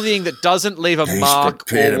kind of bullying that doesn't leave a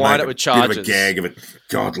mark or wind up with charges. Bit of a gag of it.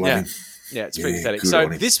 God love him. Yeah, it's pretty pathetic. So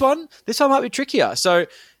this one might be trickier. So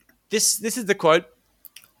this is the quote: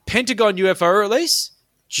 Pentagon UFO release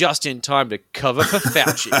just in time to cover for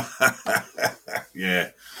Fauci.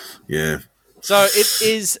 Yeah. So it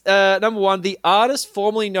is, number one, the artist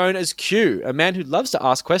formerly known as Q, a man who loves to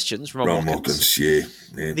ask questions. Ron Watkins, yeah.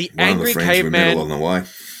 The one angry of the friends caveman. We met along the way.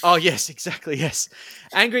 Oh, yes, exactly, yes.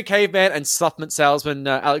 Angry caveman and supplement salesman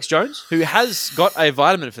Alex Jones, who has got a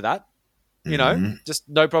vitamin for that. Just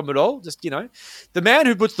no problem at all. Just, the man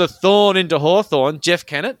who puts the thorn into Hawthorne, Jeff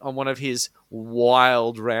Kennett, on one of his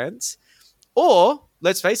wild rants. Or,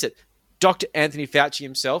 let's face it, Dr. Anthony Fauci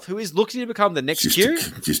himself, who is looking to become the next Q.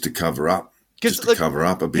 Just to cover up. Just to cover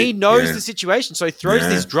up a bit. He knows the situation, so he throws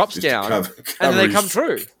these drops down, and then they come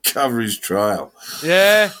true. Cover his trail.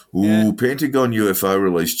 Yeah. Pentagon UFO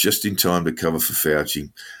release just in time to cover for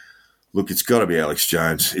Fauci. Look, it's got to be Alex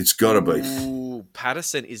Jones. It's got to be.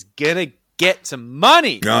 Patterson is going to get some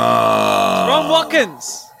money. Ron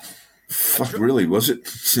Watkins. Fuck, really, was it?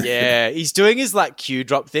 Yeah, he's doing his Q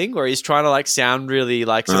drop thing where he's trying to sound really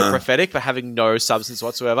sort of prophetic but having no substance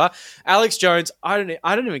whatsoever. Alex Jones, I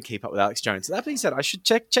don't even keep up with Alex Jones. That being said, I should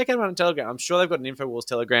check him out on Telegram. I'm sure they've got an InfoWars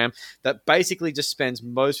Telegram that basically just spends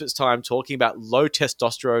most of its time talking about low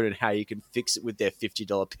testosterone and how you can fix it with their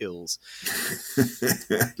 $50 pills.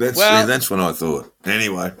 That's what I thought.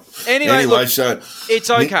 Anyway, look, so it's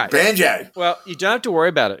okay. Banjo. Well, you don't have to worry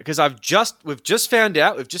about it because we've just found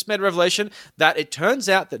out, we've just made a revelation that it turns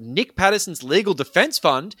out that Nick Patterson's legal defense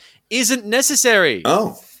fund isn't necessary.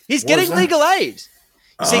 Oh. He's getting legal aid.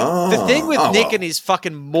 You see, the thing with Nick and his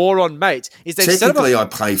fucking moron mates is they technically I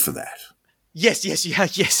pay for that. Yes.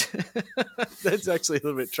 That's actually a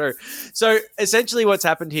little bit true. So essentially what's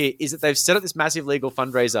happened here is that they've set up this massive legal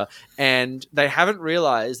fundraiser and they haven't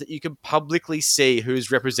realized that you can publicly see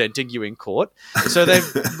who's representing you in court. So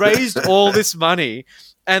they've raised all this money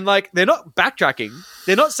And like they're not backtracking.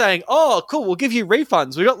 They're not saying, "Oh, cool, we'll give you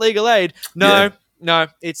refunds. We got legal aid." No,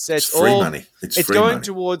 it's free all money. It's free going money.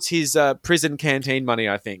 towards his prison canteen money,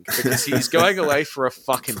 I think, because he's going away for a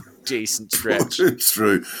fucking decent stretch. It's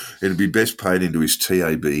true. It'd be best paid into his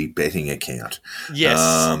TAB betting account. Yes,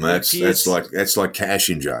 that's like cash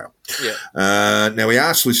in jail. Yeah. Now, we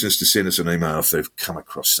asked listeners to send us an email if they've come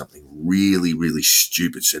across something really, really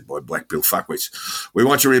stupid said by Black Bill Fuckwits. We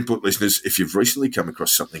want your input, listeners. If you've recently come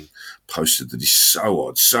across something posted that is so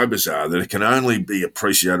odd, so bizarre, that it can only be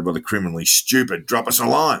appreciated by the criminally stupid, drop us a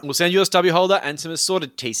line. We'll send you a stubby holder and some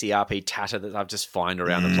assorted TCRP tatter that I've just found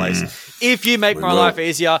around the place. If you make my life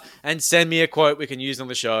easier and send me a quote we can use on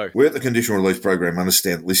the show. We at the Conditional Release Program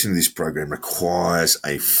understand that listening to this program requires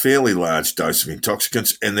a fairly large dose of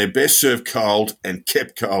intoxicants, and they're best served cold and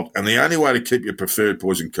kept cold. And the only way to keep your preferred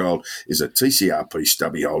poison cold is a TCRP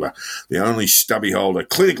stubby holder, the only stubby holder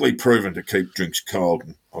clinically proven to keep drinks cold.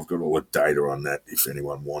 And I've got all the data on that if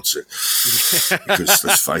anyone wants it. Because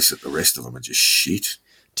let's face it, the rest of them are just shit.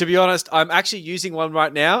 To be honest, I'm actually using one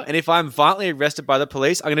right now, and if I'm violently arrested by the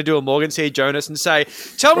police, I'm going to do a Morgan C. Jonas and say,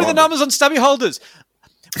 tell me the numbers on stubby holders.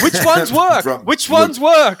 Which ones work? Which ones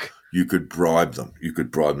work? You could bribe them. You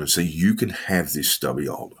could bribe them and say, you can have this stubby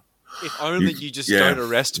holder. If only you just don't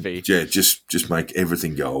arrest me. Yeah, just make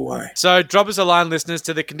everything go away. So drop us a line, listeners,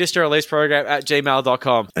 to the Conditional Release Program at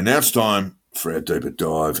gmail.com. And now it's time for our deeper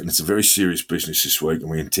dive, and it's a very serious business this week, and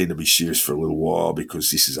we intend to be serious for a little while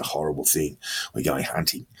because this is a horrible thing. We're going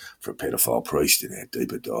hunting for a pedophile priest in our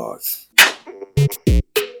deeper dive.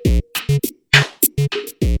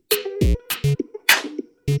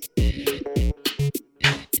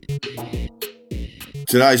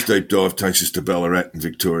 Today's deep dive takes us to Ballarat in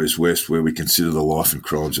Victoria's West, where we consider the life and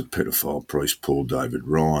crimes of pedophile priest Paul David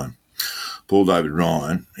Ryan. Paul David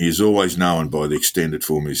Ryan, he is always known by the extended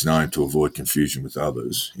form of his name to avoid confusion with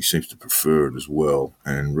others. He seems to prefer it as well,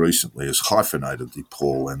 and recently has hyphenated the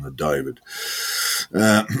Paul and the David.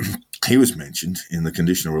 He was mentioned in the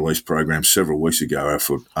Conditional Release Program several weeks ago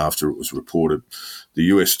after it was reported the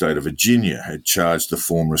US state of Virginia had charged the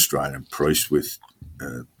former Australian priest with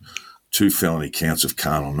 2 felony counts of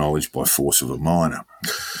carnal knowledge by force of a minor.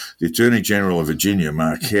 The Attorney General of Virginia,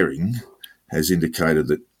 Mark Herring, has indicated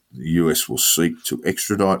that the US will seek to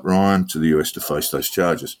extradite Ryan to the US to face those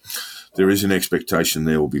charges. There is an expectation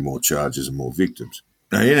there will be more charges and more victims.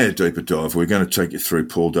 Now, in our deeper dive, we're going to take you through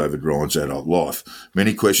Paul David Ryan's adult life.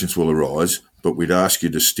 Many questions will arise, but we'd ask you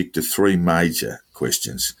to stick to 3 major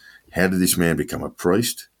questions. How did this man become a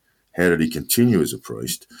priest? How did he continue as a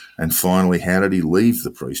priest? And finally, how did he leave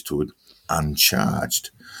the priesthood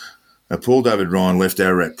uncharged? Now, Paul David Ryan left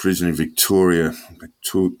Ararat Prison in Victoria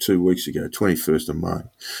two weeks ago, 21st of May.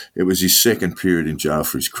 It was his second period in jail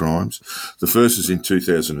for his crimes. The first was in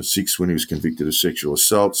 2006 when he was convicted of sexual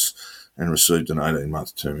assaults and received an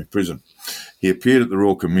 18-month term in prison. He appeared at the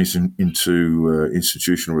Royal Commission into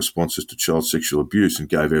institutional responses to child sexual abuse and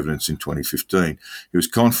gave evidence in 2015. He was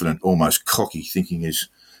confident, almost cocky, thinking his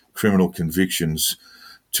criminal convictions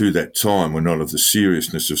to that time were not of the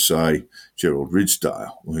seriousness of, say, Gerald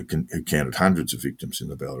Ridsdale, who counted hundreds of victims in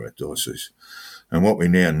the Ballarat diocese. And what we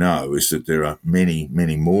now know is that there are many,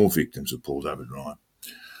 many more victims of Paul David Ryan.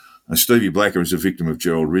 And Stevie Blacker is a victim of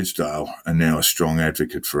Gerald Ridsdale and now a strong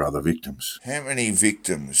advocate for other victims. How many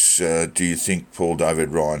victims do you think Paul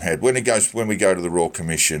David Ryan had? When we go to the Royal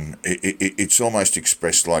Commission, it's almost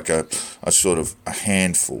expressed like a sort of a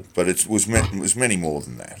handful, but it was many more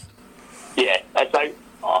than that. Yeah, so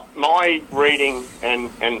my reading and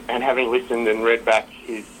having listened and read back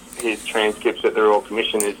his transcripts at the Royal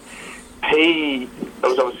Commission is he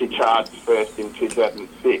was obviously charged first in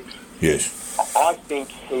 2006. Yes. I think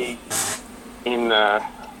he's in the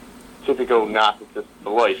typical narcissist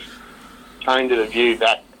belief, came to the view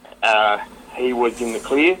that he was in the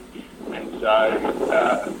clear, and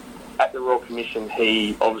so at the Royal Commission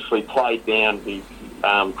he obviously played down his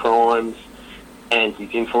crimes and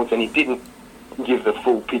his influence, and he didn't give the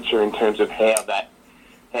full picture in terms of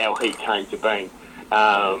how he came to being.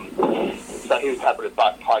 So he was happy to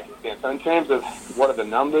butt places down. So in terms of what are the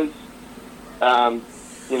numbers,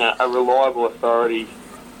 a reliable authority.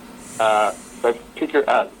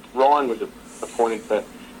 Ryan was appointed to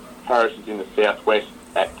parishes in the southwest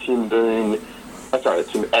at Tarang,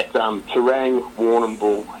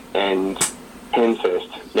 Warrnambool, and Penshurst.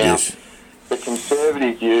 Now, Yes. The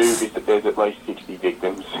conservative view is that there's at least 60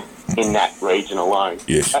 victims in that region alone.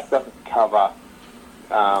 Yes. That doesn't cover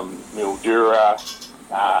Mildura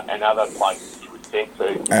and other places you would think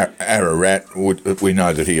to. Ararat, we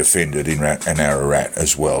know that he offended in Ararat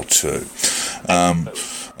as well too.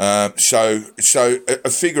 So a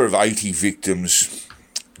figure of 80 victims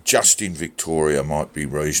just in Victoria might be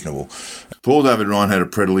reasonable. Paul David Ryan had a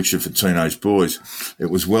predilection for teenage boys. It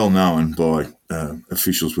was well known by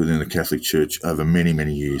officials within the Catholic Church over many,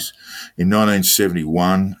 many years. In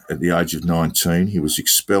 1971, at the age of 19, he was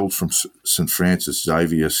expelled from St Francis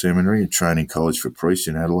Xavier Seminary, a training college for priests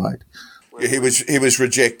in Adelaide. He was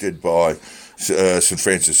rejected by St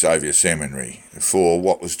Francis Xavier Seminary for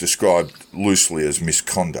what was described loosely as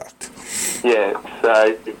misconduct. Yeah,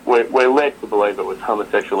 so we're led to believe it was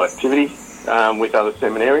homosexual activity with other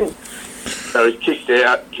seminarians. So he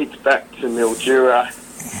was kicked back to Mildura,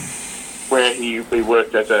 where he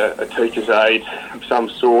worked as a teacher's aide of some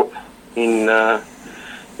sort in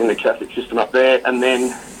the Catholic system up there, and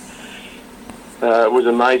then was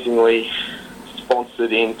amazingly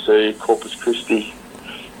sponsored into Corpus Christi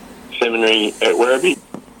Seminary at Werribee,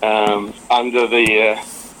 under the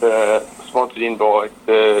sponsored in by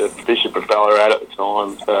the Bishop of Ballarat at the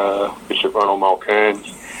time, Bishop Ronald Mulcairns,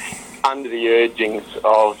 under the urgings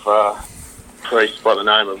of a priest by the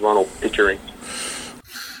name of Ronald Pickering.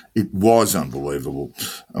 It was unbelievable.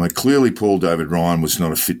 I mean, clearly Paul David Ryan was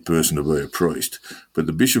not a fit person to be a priest, but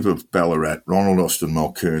the Bishop of Ballarat, Ronald Austin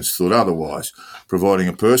Mulcairns, thought otherwise, providing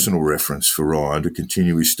a personal reference for Ryan to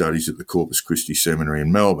continue his studies at the Corpus Christi Seminary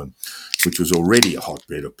in Melbourne, which was already a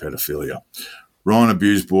hotbed of paedophilia. Ryan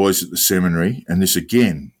abused boys at the seminary, and this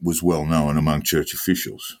again was well known among church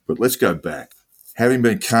officials. But let's go back. Having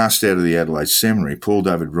been cast out of the Adelaide Seminary, Paul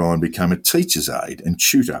David Ryan became a teacher's aide and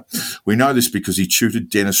tutor. We know this because he tutored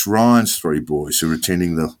Dennis Ryan's three boys who were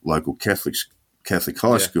attending the local Catholic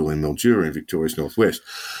high school in Mildura in Victoria's northwest.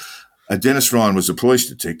 Dennis Ryan was a police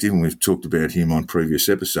detective, and we've talked about him on previous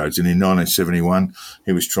episodes. And in 1971,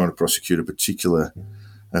 he was trying to prosecute a particularly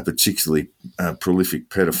prolific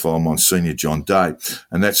pedophile, Monsignor John Day.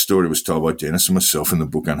 And that story was told by Dennis and myself in the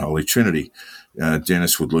book Unholy Trinity.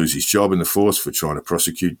 Dennis would lose his job in the force for trying to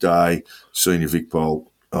prosecute Day. Senior VicPol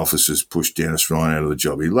officers pushed Dennis Ryan out of the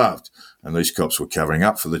job he loved. And these cops were covering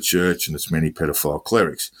up for the church and its many pedophile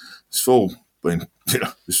clerics. It's all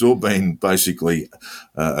been basically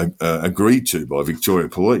agreed to by Victoria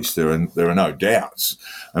Police. There are no doubts.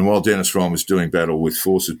 And while Dennis Ryan was doing battle with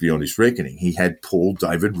forces beyond his reckoning, he had Paul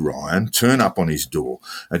David Ryan turn up on his door.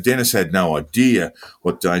 Dennis had no idea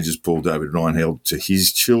what dangers Paul David Ryan held to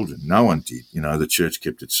his children. No one did. The church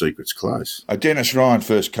kept its secrets close. Dennis Ryan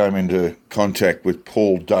first came into contact with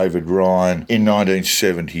Paul David Ryan in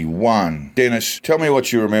 1971. Dennis, tell me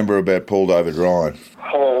what you remember about Paul David Ryan.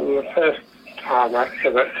 The first time I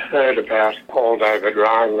ever heard about Paul David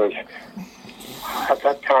Ryan was at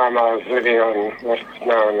that time I was living on what was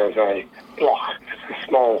known as a block, a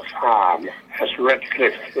small farm at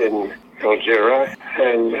Redcliffe in Mildura,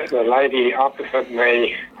 and the lady opposite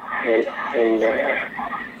me in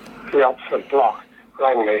the opposite block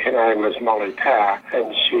rang me. Her name was Molly Power,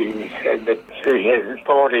 and she said that she is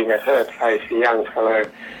boarding at her place a young fellow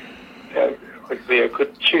that would be a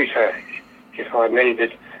good tutor if I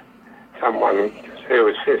needed someone to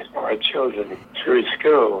assist my children through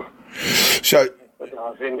school. So I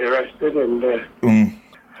was interested, and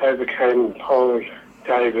I became Paul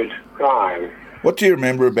David Ryan. What do you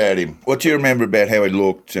remember about him? What do you remember about how he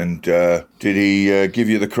looked, and did he give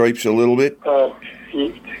you the creeps a little bit?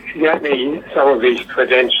 He gave me some of his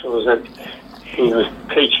credentials that he was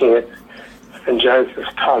teaching at St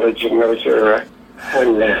Joseph's College in Mildura,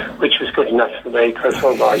 and which was good enough for me because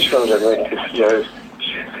all my children went to St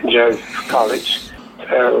Joseph's College.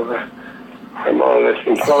 So I more or less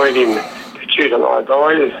employed him to tutor my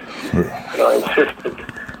boys, and I insisted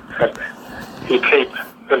that he keep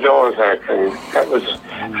the doors open. That was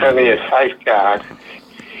only a safeguard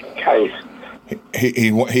in case.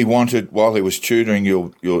 He wanted, while he was tutoring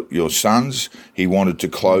your sons, he wanted to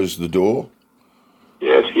close the door?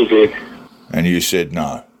 Yes, he did. And you said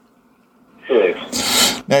no?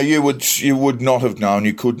 Yes. Now, you would not have known,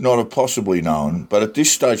 you could not have possibly known, but at this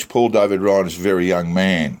stage, Paul David Ryan is a very young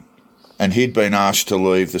man, and he'd been asked to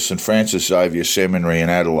leave the St Francis Xavier Seminary in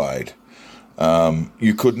Adelaide.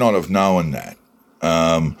 You could not have known that,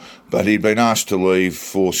 but he'd been asked to leave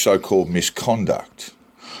for so-called misconduct,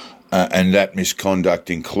 and that misconduct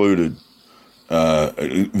included,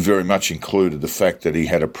 very much included the fact that he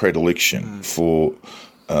had a predilection for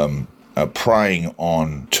preying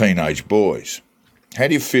on teenage boys. How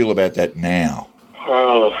do you feel about that now?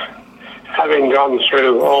 Well, having gone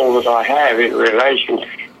through all that I have in relation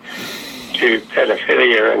to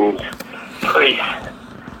pedophilia and priests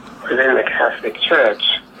within the Catholic Church,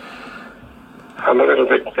 I'm a little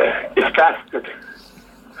bit disgusted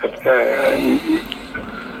that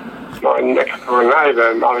my next-door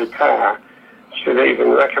neighbour, Molly Power, should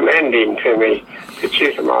even recommend him to me to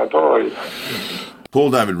tutor my boys.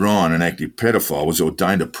 Paul David Ryan, an active pedophile, was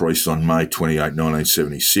ordained a priest on May 28,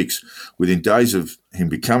 1976. Within days of him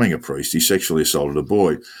becoming a priest, he sexually assaulted a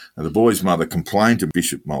boy. And the boy's mother complained to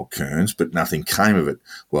Bishop Mulcairns, but nothing came of it.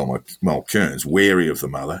 Well, Mulcairns, wary of the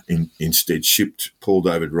mother, instead shipped Paul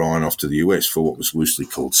David Ryan off to the US for what was loosely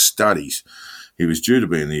called studies. He was due to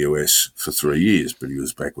be in the US for 3 years, but he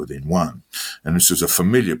was back within one. And this was a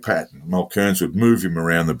familiar pattern. Mulcairns would move him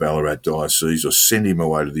around the Ballarat diocese or send him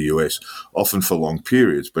away to the US, often for long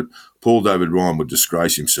periods. But Paul David Ryan would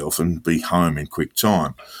disgrace himself and be home in quick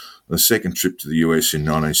time. The second trip to the US in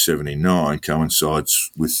 1979 coincides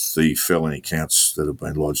with the felony counts that have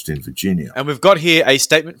been lodged in Virginia. And we've got here a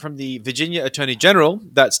statement from the Virginia Attorney General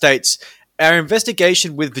that states, "Our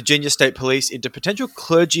investigation with Virginia State Police into potential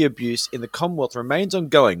clergy abuse in the Commonwealth remains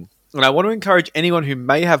ongoing, and I want to encourage anyone who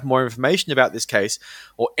may have more information about this case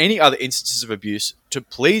or any other instances of abuse to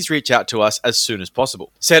please reach out to us as soon as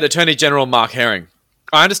possible," said Attorney General Mark Herring.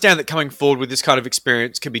 "I understand that coming forward with this kind of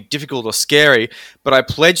experience can be difficult or scary, but I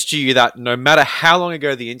pledge to you that no matter how long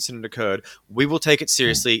ago the incident occurred, we will take it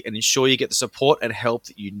seriously and ensure you get the support and help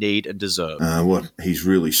that you need and deserve." What he's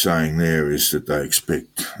really saying there is that they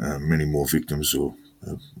expect many more victims or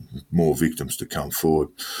more victims to come forward,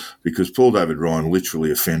 because Paul David Ryan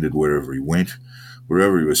literally offended wherever he went,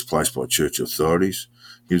 wherever he was placed by church authorities.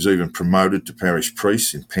 He was even promoted to parish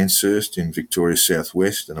priest in Penshurst in Victoria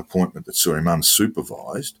Southwest, an appointment that saw him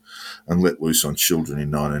unsupervised and let loose on children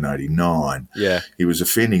in 1989. Yeah. He was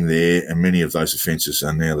offending there, and many of those offences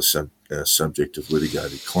are now the subject of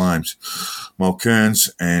litigated claims. Mulcairns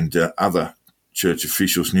and other church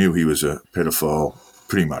officials knew he was a pedophile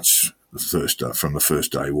pretty much from the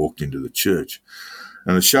first day he walked into the church.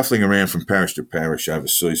 And the shuffling around from parish to parish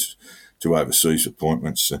overseas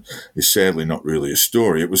appointments is sadly not really a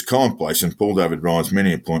story. It was commonplace in Paul David Ryan's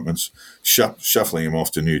many appointments, shuffling him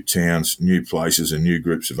off to new towns, new places and new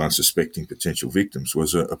groups of unsuspecting potential victims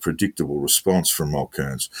was a predictable response from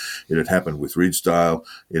Mulcairns. It had happened with Ridsdale.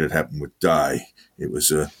 It had happened with Day. It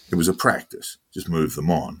was a practice. Just move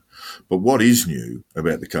them on. But what is new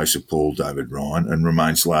about the case of Paul David Ryan and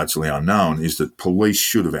remains largely unknown is that police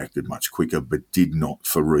should have acted much quicker but did not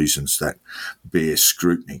for reasons that bear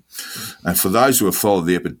scrutiny. And for those who have followed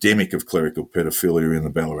the epidemic of clerical pedophilia in the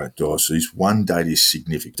Ballarat diocese, one date is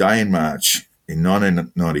significant. Day in March in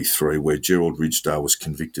 1993 where Gerald Ridsdale was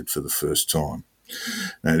convicted for the first time.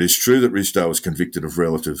 Now, it is true that Ridsdale was convicted of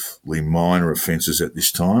relatively minor offences at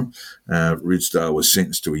this time. Ridsdale was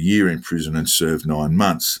sentenced to a year in prison and served 9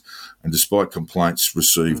 months. And despite complaints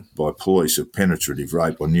received by police of penetrative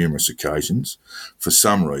rape on numerous occasions, for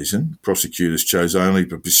some reason, prosecutors chose only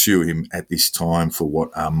to pursue him at this time for what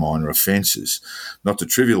are minor offences. Not to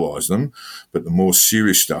trivialise them, but the more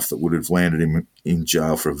serious stuff that would have landed him in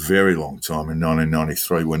jail for a very long time in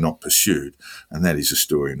 1993 were not pursued, and that is a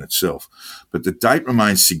story in itself. But the date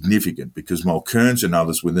remains significant because Mulcairns and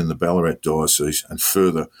others within the Ballarat diocese and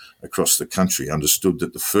further across the country understood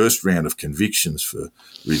that the first round of convictions for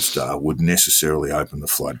Ridsdale would necessarily open the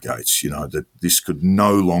floodgates, that this could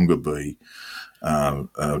no longer be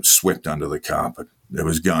swept under the carpet. There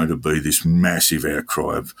was going to be this massive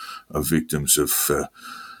outcry of victims of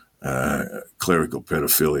clerical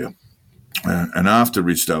pedophilia. And after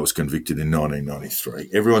Ridsdale was convicted in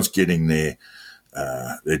 1993, everyone's getting their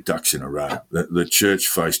ducks in a row. The church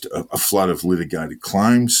faced a flood of litigated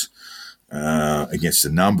claims against a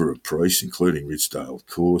number of priests, including Ridsdale, of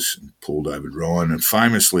course, and Paul David Ryan. And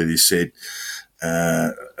famously, it was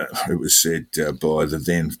said by the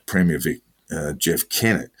then Premier Jeff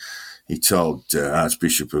Kennett. He told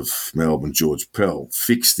Archbishop of Melbourne, George Pell,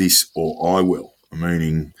 "Fix this or I will,"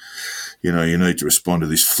 meaning, you need to respond to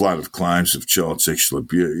this flood of claims of child sexual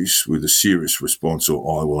abuse with a serious response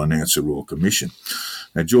or I will announce a royal commission.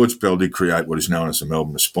 Now, George Pell did create what is known as the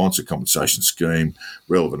Melbourne Response, a compensation scheme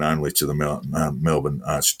relevant only to the Melbourne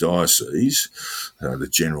Archdiocese, the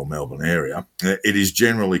general Melbourne area. It is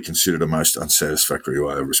generally considered a most unsatisfactory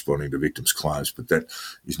way of responding to victims' claims, but that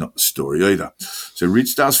is not the story either. So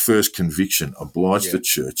Ridsdale's first conviction obliged the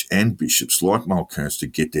church and bishops like Mulcairns to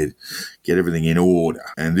get everything in order,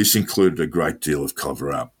 and this included a great deal of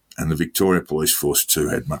cover-up. And the Victoria Police Force too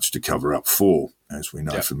had much to cover up for, as we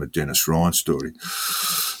know from the Dennis Ryan story.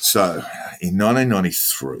 So, in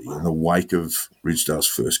 1993, in the wake of Ridsdale's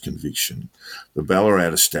first conviction, the Ballarat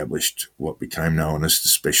established what became known as the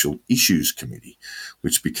Special Issues Committee,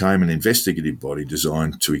 which became an investigative body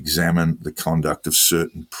designed to examine the conduct of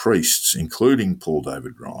certain priests, including Paul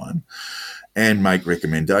David Ryan, and make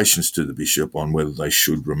recommendations to the bishop on whether they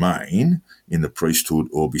should remain in the priesthood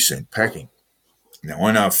or be sent packing. Now,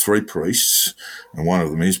 I know of 3 priests, and one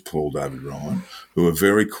of them is Paul David Ryan, who are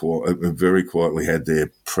very quietly had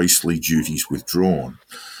their priestly duties withdrawn.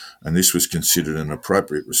 And this was considered an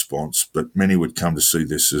appropriate response, but many would come to see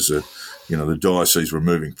this as the diocese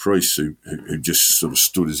removing priests who just sort of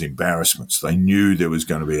stood as embarrassments. They knew there was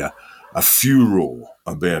going to be a furor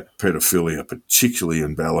about pedophilia, particularly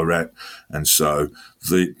in Ballarat, and so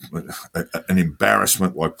an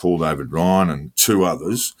embarrassment like Paul David Ryan and 2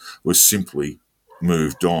 others was simply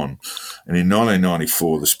moved on. And in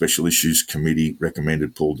 1994, the Special Issues Committee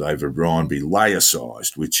recommended Paul David Ryan be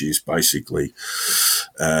laicized, which is basically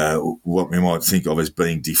what we might think of as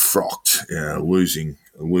being defrocked, losing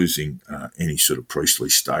any sort of priestly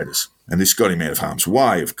status. And this got him out of harm's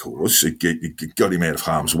way, of course. It got him out of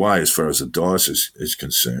harm's way as far as the diocese is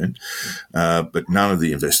concerned. But none of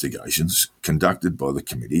the investigations conducted by the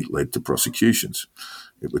committee led to prosecutions.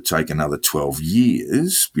 It would take another 12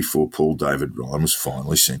 years before Paul David Ryan was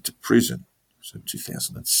finally sent to prison. So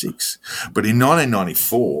 2006. But in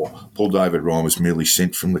 1994, Paul David Ryan was merely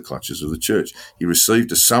sent from the clutches of the church. He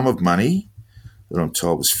received a sum of money that I'm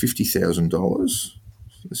told was $50,000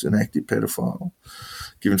 as an active pedophile,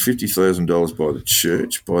 given $50,000 by the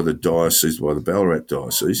church, by the diocese, by the Ballarat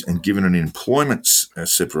diocese, and given an employment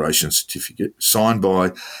separation certificate signed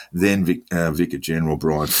by then Vicar General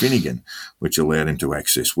Brian Finnegan, which allowed him to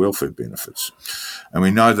access welfare benefits. And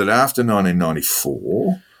we know that after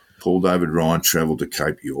 1994, Paul David Ryan travelled to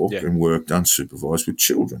Cape York and worked unsupervised with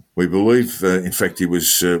children. We believe, in fact, he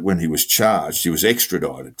was when he was charged, he was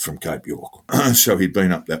extradited from Cape York, so he'd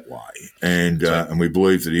been up that way. And we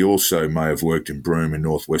believe that he also may have worked in Broome in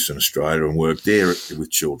northwestern Australia and worked there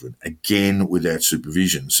with children, again without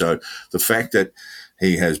supervision. So the fact that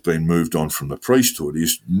he has been moved on from the priesthood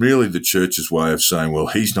is really the church's way of saying, well,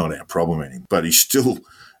 he's not our problem anymore, but he's still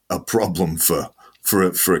a problem for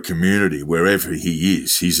a community. Wherever he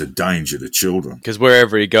is, he's a danger to children. Because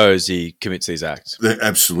wherever he goes, he commits these acts.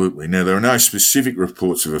 Absolutely. Now, there are no specific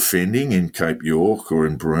reports of offending in Cape York or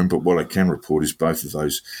in Broome, but what I can report is both of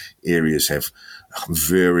those areas have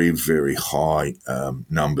very, very high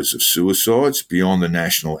numbers of suicides, beyond the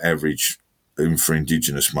national average even for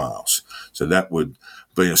Indigenous males. So that would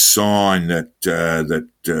be a sign that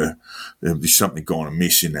there'll be something gone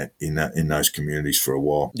amiss in those communities for a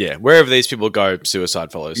while. Yeah, wherever these people go,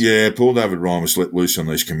 suicide follows. Yeah, Paul David Ryan was let loose on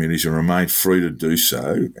these communities and remained free to do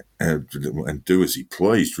so and do as he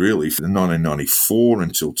pleased, really, from 1994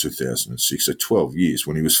 until 2006, so 12 years,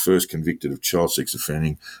 when he was first convicted of child sex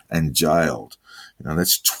offending and jailed.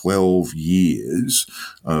 That's 12 years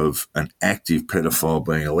of an active pedophile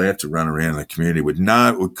being allowed to run around the community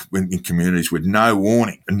in communities with no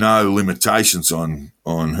warning, no limitations on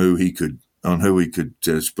who he could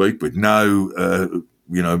speak with, no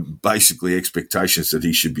basically expectations that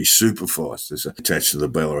he should be supervised as attached to the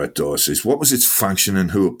Ballarat diocese. What was its function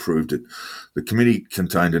and who approved it? The committee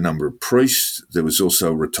contained a number of priests. There was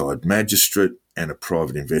also a retired magistrate and a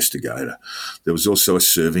private investigator. There was also a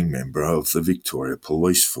serving member of the Victoria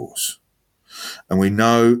Police Force. And we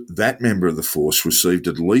know that member of the force received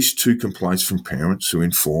at least 2 complaints from parents who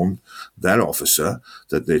informed that officer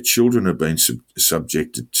that their children had been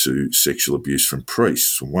subjected to sexual abuse from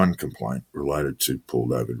priests. One complaint related to Paul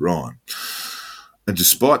David Ryan. And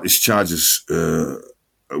despite this, charges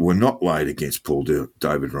were not laid against Paul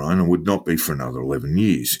David Ryan and would not be for another 11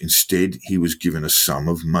 years. Instead, he was given a sum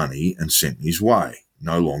of money and sent his way,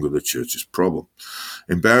 no longer the church's problem.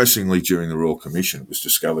 Embarrassingly, during the Royal Commission, it was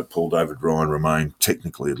discovered Paul David Ryan remained,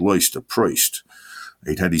 technically at least, a priest.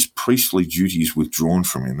 He'd had his priestly duties withdrawn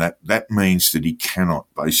from him. That means that he cannot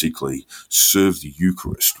basically serve the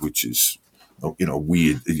Eucharist, which is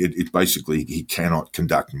weird. It basically, he cannot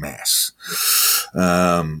conduct Mass.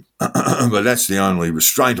 But that's the only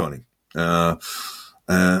restraint on him.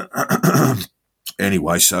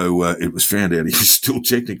 Anyway, so it was found out he was still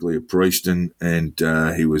technically a priest, and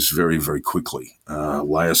he was very, very quickly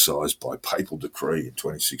laicized by papal decree in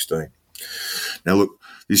 2016. Now, look,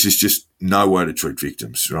 this is just no way to treat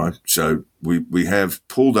victims, right? So we have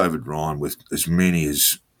Paul David Ryan with as many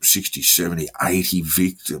as 60, 70, 80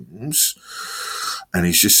 victims, and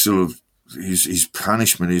he's just sort of, his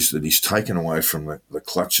punishment is that he's taken away from the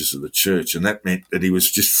clutches of the church, and that meant that he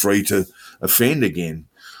was just free to offend again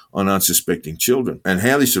on unsuspecting children. And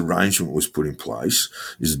how this arrangement was put in place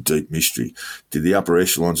is a deep mystery. Did the upper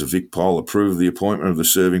echelons of VicPol approve of the appointment of the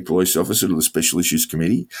serving police officer to the Special Issues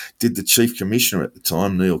Committee? Did the Chief Commissioner at the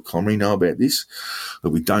time, Neil Comrie, know about this?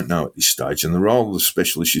 But we don't know at this stage, and the role of the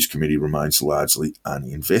Special Issues Committee remains largely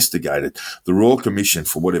uninvestigated. The Royal Commission,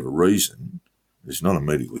 for whatever reason, it's not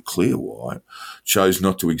immediately clear why, chose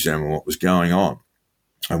not to examine what was going on.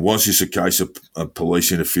 And was this a case of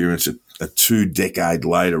police interference, a 2-decade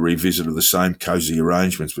later revisit of the same cosy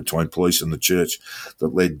arrangements between police and the church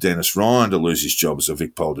that led Dennis Ryan to lose his job as a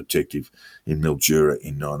Vicpol detective in Mildura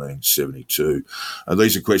in 1972?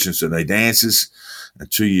 These are questions that need answers, and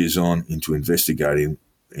 2 years on into investigating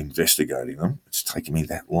them, it's taken me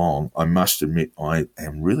that long. I must admit I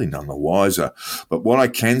am really none the wiser. But what I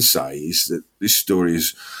can say is that this story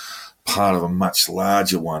is part of a much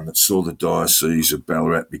larger one that saw the Diocese of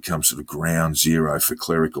Ballarat become sort of ground zero for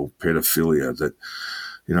clerical pedophilia, that,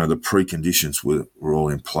 you know, the preconditions were all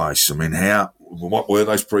in place. I mean, what were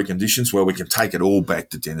those preconditions? Well, we can take it all back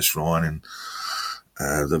to Dennis Ryan and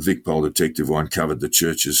the Vicpol detective uncovered the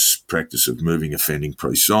church's practice of moving offending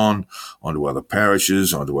priests onto other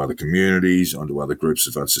parishes, onto other communities, onto other groups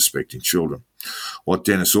of unsuspecting children. What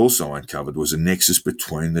Dennis also uncovered was a nexus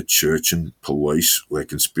between the church and police, where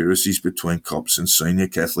conspiracies between cops and senior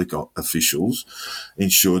Catholic officials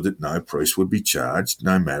ensured that no priest would be charged,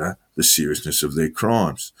 no matter the seriousness of their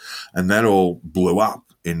crimes. And that all blew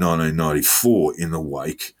up in 1994 in the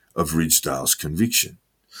wake of Ridsdale's conviction.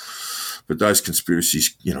 But those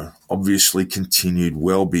conspiracies, you know, obviously continued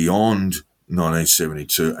well beyond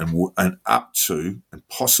 1972 and up to and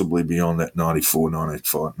possibly beyond that 94,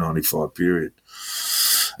 95 period.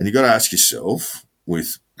 And you've got to ask yourself,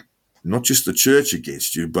 with not just the church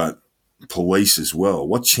against you, but police as well,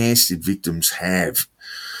 what chance did victims have?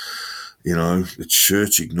 You know, the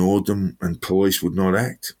church ignored them and police would not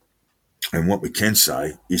act. And what we can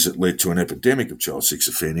say is it led to an epidemic of child sex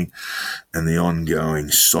offending and the ongoing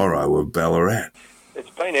sorrow of Ballarat. It's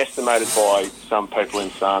been estimated by some people in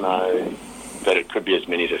Sarno that it could be as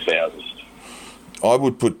many as 1,000. I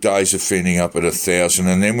would put days offending up at 1,000,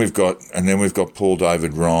 and then we've got Paul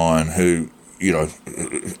David Ryan, who, you know,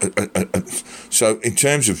 so in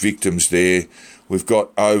terms of victims there, we've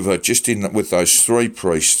got over, just in with those 3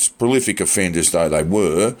 priests, prolific offenders though they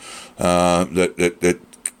were, that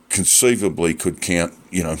conceivably could count,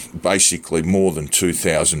 you know, basically more than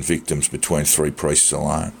 2,000 victims between 3 priests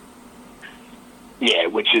alone. Yeah,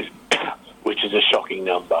 which is a shocking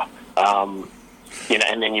number. You know,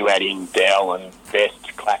 and then you add in Dell and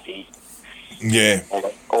Best, Claffy, yeah,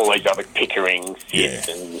 all these other Pickerings, yeah,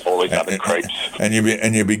 and all these other creeps, and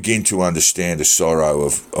you begin to understand the sorrow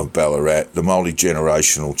of Ballarat, the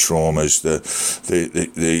multi-generational traumas,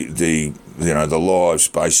 the you know, the lives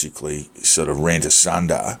basically sort of rent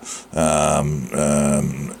asunder,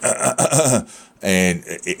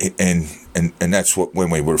 and that's what, when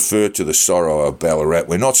we refer to the sorrow of Ballarat,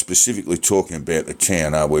 we're not specifically talking about the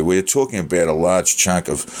town, are we? We're talking about a large chunk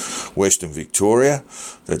of Western Victoria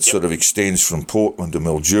that sort of extends from Portland to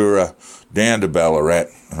Mildura, down to Ballarat,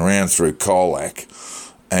 and around through Colac,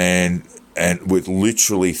 and with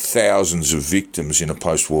literally thousands of victims in a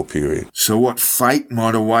post-war period. So what fate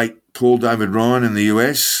might await Paul David Ryan in the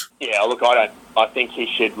US? Yeah, look, I think he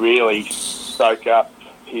should really soak up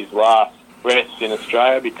his last breaths in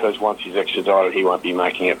Australia, because once he's extradited, he won't be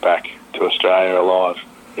making it back to Australia alive.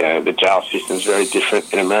 You know, the jail system's very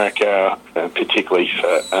different in America, particularly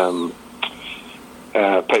for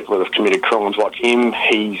people that have committed crimes like him.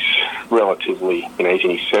 He's relatively, you know, he's in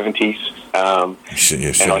his 70s, and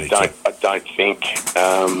I don't think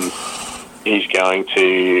he's going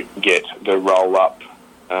to get the roll-up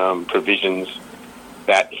provisions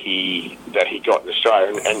that he got in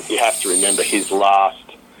Australia. And you have to remember his last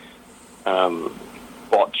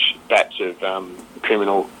batch of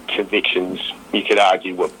criminal convictions, you could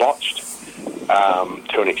argue, were botched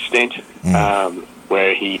to an extent,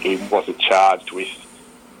 where he wasn't charged with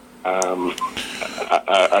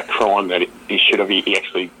a crime that he should have. He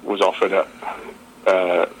actually was offered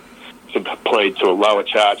to plead to a lower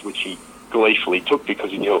charge, which he gleefully took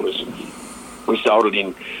because he knew it was resulted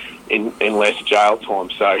in less jail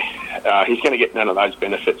time. So he's going to get none of those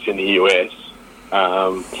benefits in the US.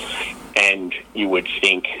 And you would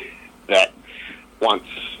think that once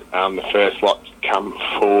the first lot come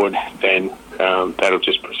forward, then that'll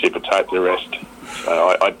just precipitate the rest.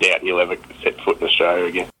 So I doubt he'll ever set foot in Australia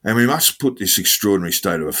again. And we must put this extraordinary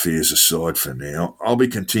state of affairs aside for now. I'll be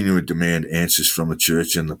continuing to demand answers from the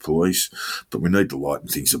church and the police, but we need to lighten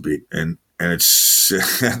things a bit. And it's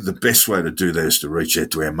the best way to do that is to reach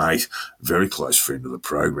out to our mate, very close friend of the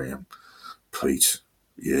program, Pete.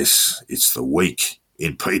 Yes, it's the week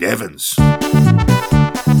in Pete Evans.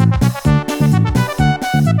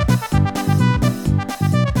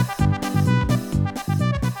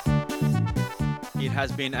 It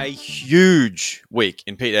has been a huge week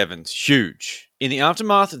in Pete Evans. Huge. In the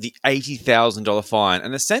aftermath of the $80,000 fine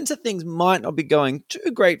and a sense that things might not be going too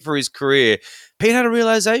great for his career, Pete had a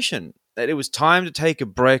realization. that it was time to take a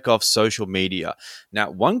break off social media.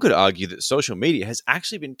 Now, one could argue that social media has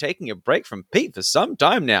actually been taking a break from Pete for some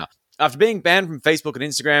time now. After being banned from Facebook and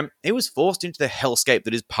Instagram, he was forced into the hellscape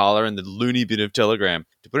that is Parler and the loony bin of Telegram.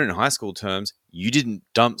 To put it in high school terms, you didn't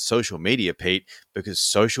dump social media, Pete, because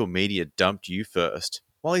social media dumped you first.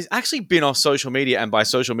 While he's actually been off social media, and by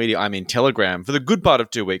social media I mean Telegram, for the good part of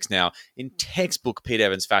 2 weeks now, in textbook Pete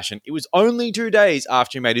Evans fashion, it was only 2 days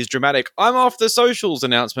after he made his dramatic "I'm off the socials"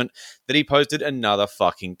 announcement that he posted another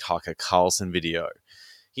fucking Tucker Carlson video.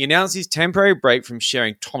 He announced his temporary break from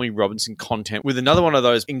sharing Tommy Robinson content with another one of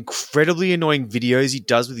those incredibly annoying videos he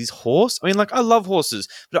does with his horse. I mean, like, I love horses,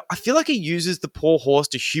 but I feel like he uses the poor horse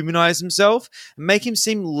to humanize himself and make him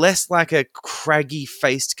seem less like a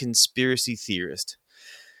craggy-faced conspiracy theorist.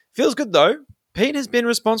 Feels good, though. Pete has been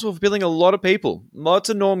responsible for billing a lot of people, lots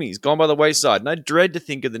of normies gone by the wayside, and I dread to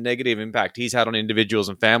think of the negative impact he's had on individuals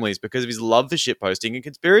and families because of his love for shitposting and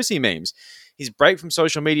conspiracy memes. His break from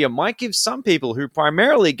social media might give some people who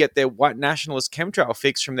primarily get their white nationalist chemtrail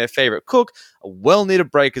fix from their favorite cook a well-needed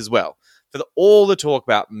break as well. For all the talk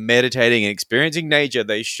about meditating and experiencing nature,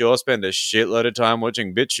 they sure spend a shitload of time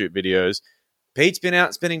watching BitChute videos. Pete's been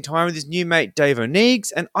out spending time with his new mate Dave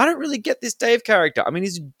O'Neiggs, and I don't really get this Dave character. I mean,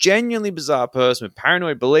 he's a genuinely bizarre person with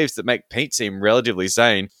paranoid beliefs that make Pete seem relatively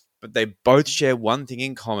sane, but they both share one thing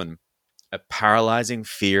in common: a paralyzing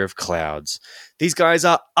fear of clouds. These guys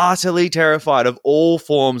are utterly terrified of all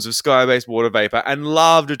forms of sky-based water vapor and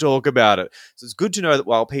love to talk about it. So it's good to know that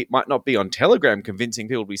while Pete might not be on Telegram convincing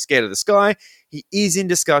people to be scared of the sky, he is in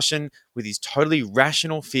discussion with his totally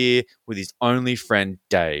rational fear with his only friend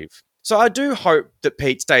Dave. So I do hope that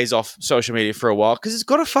Pete stays off social media for a while because it's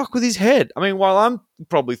got to fuck with his head. I mean, while I'm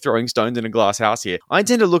probably throwing stones in a glass house here, I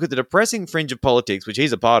tend to look at the depressing fringe of politics, which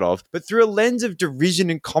he's a part of, but through a lens of derision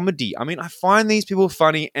and comedy. I mean, I find these people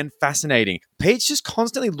funny and fascinating. Pete's just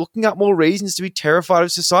constantly looking up more reasons to be terrified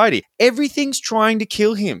of society. Everything's trying to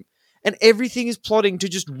kill him, and everything is plotting to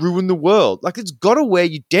just ruin the world. Like, it's got to wear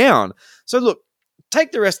you down. So look,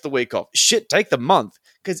 take the rest of the week off. Shit, take the month.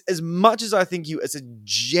 Because as much as I think you as a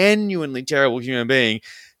genuinely terrible human being,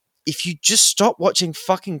 if you just stop watching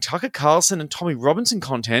fucking Tucker Carlson and Tommy Robinson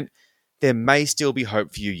content, there may still be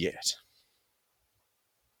hope for you yet.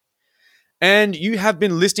 And you have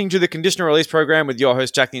been listening to the Conditional Release program with your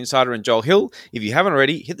host, Jack the Insider and Joel Hill. If you haven't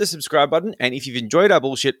already, hit the subscribe button. And if you've enjoyed our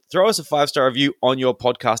bullshit, throw us a 5-star review on your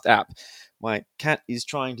podcast app. My cat is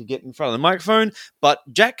trying to get in front of the microphone, but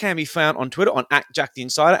Jack can be found on Twitter on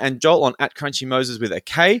 @JackTheInsider and Joel on @CrunchyMoses with a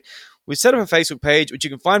K. We've set up a Facebook page, which you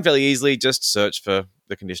can find fairly easily. Just search for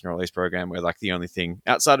the Conditional Release program. We're like the only thing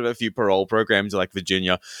outside of a few parole programs like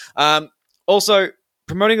Virginia. Also,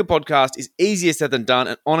 promoting a podcast is easier said than done.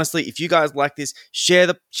 And honestly, if you guys like this, share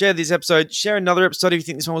this episode, share another episode if you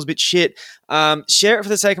think this one was a bit shit. Share it for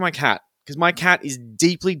the sake of my cat. Because my cat is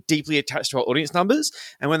deeply, deeply attached to our audience numbers.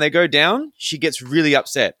 And when they go down, she gets really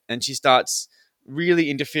upset. And she starts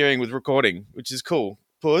really interfering with recording, which is cool.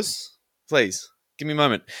 Puss, please, give me a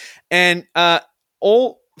moment. And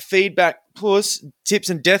all feedback, puss,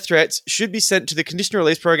 tips, and death threats should be sent to the conditional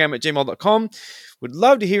release program at gmail.com. Would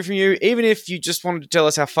love to hear from you, even if you just wanted to tell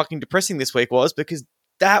us how fucking depressing this week was, because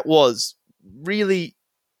that was really,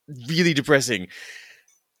 really depressing.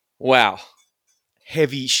 Wow.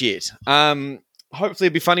 Heavy shit. Hopefully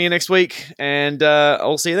it'll be funnier next week, and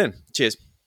I'll see you then. Cheers.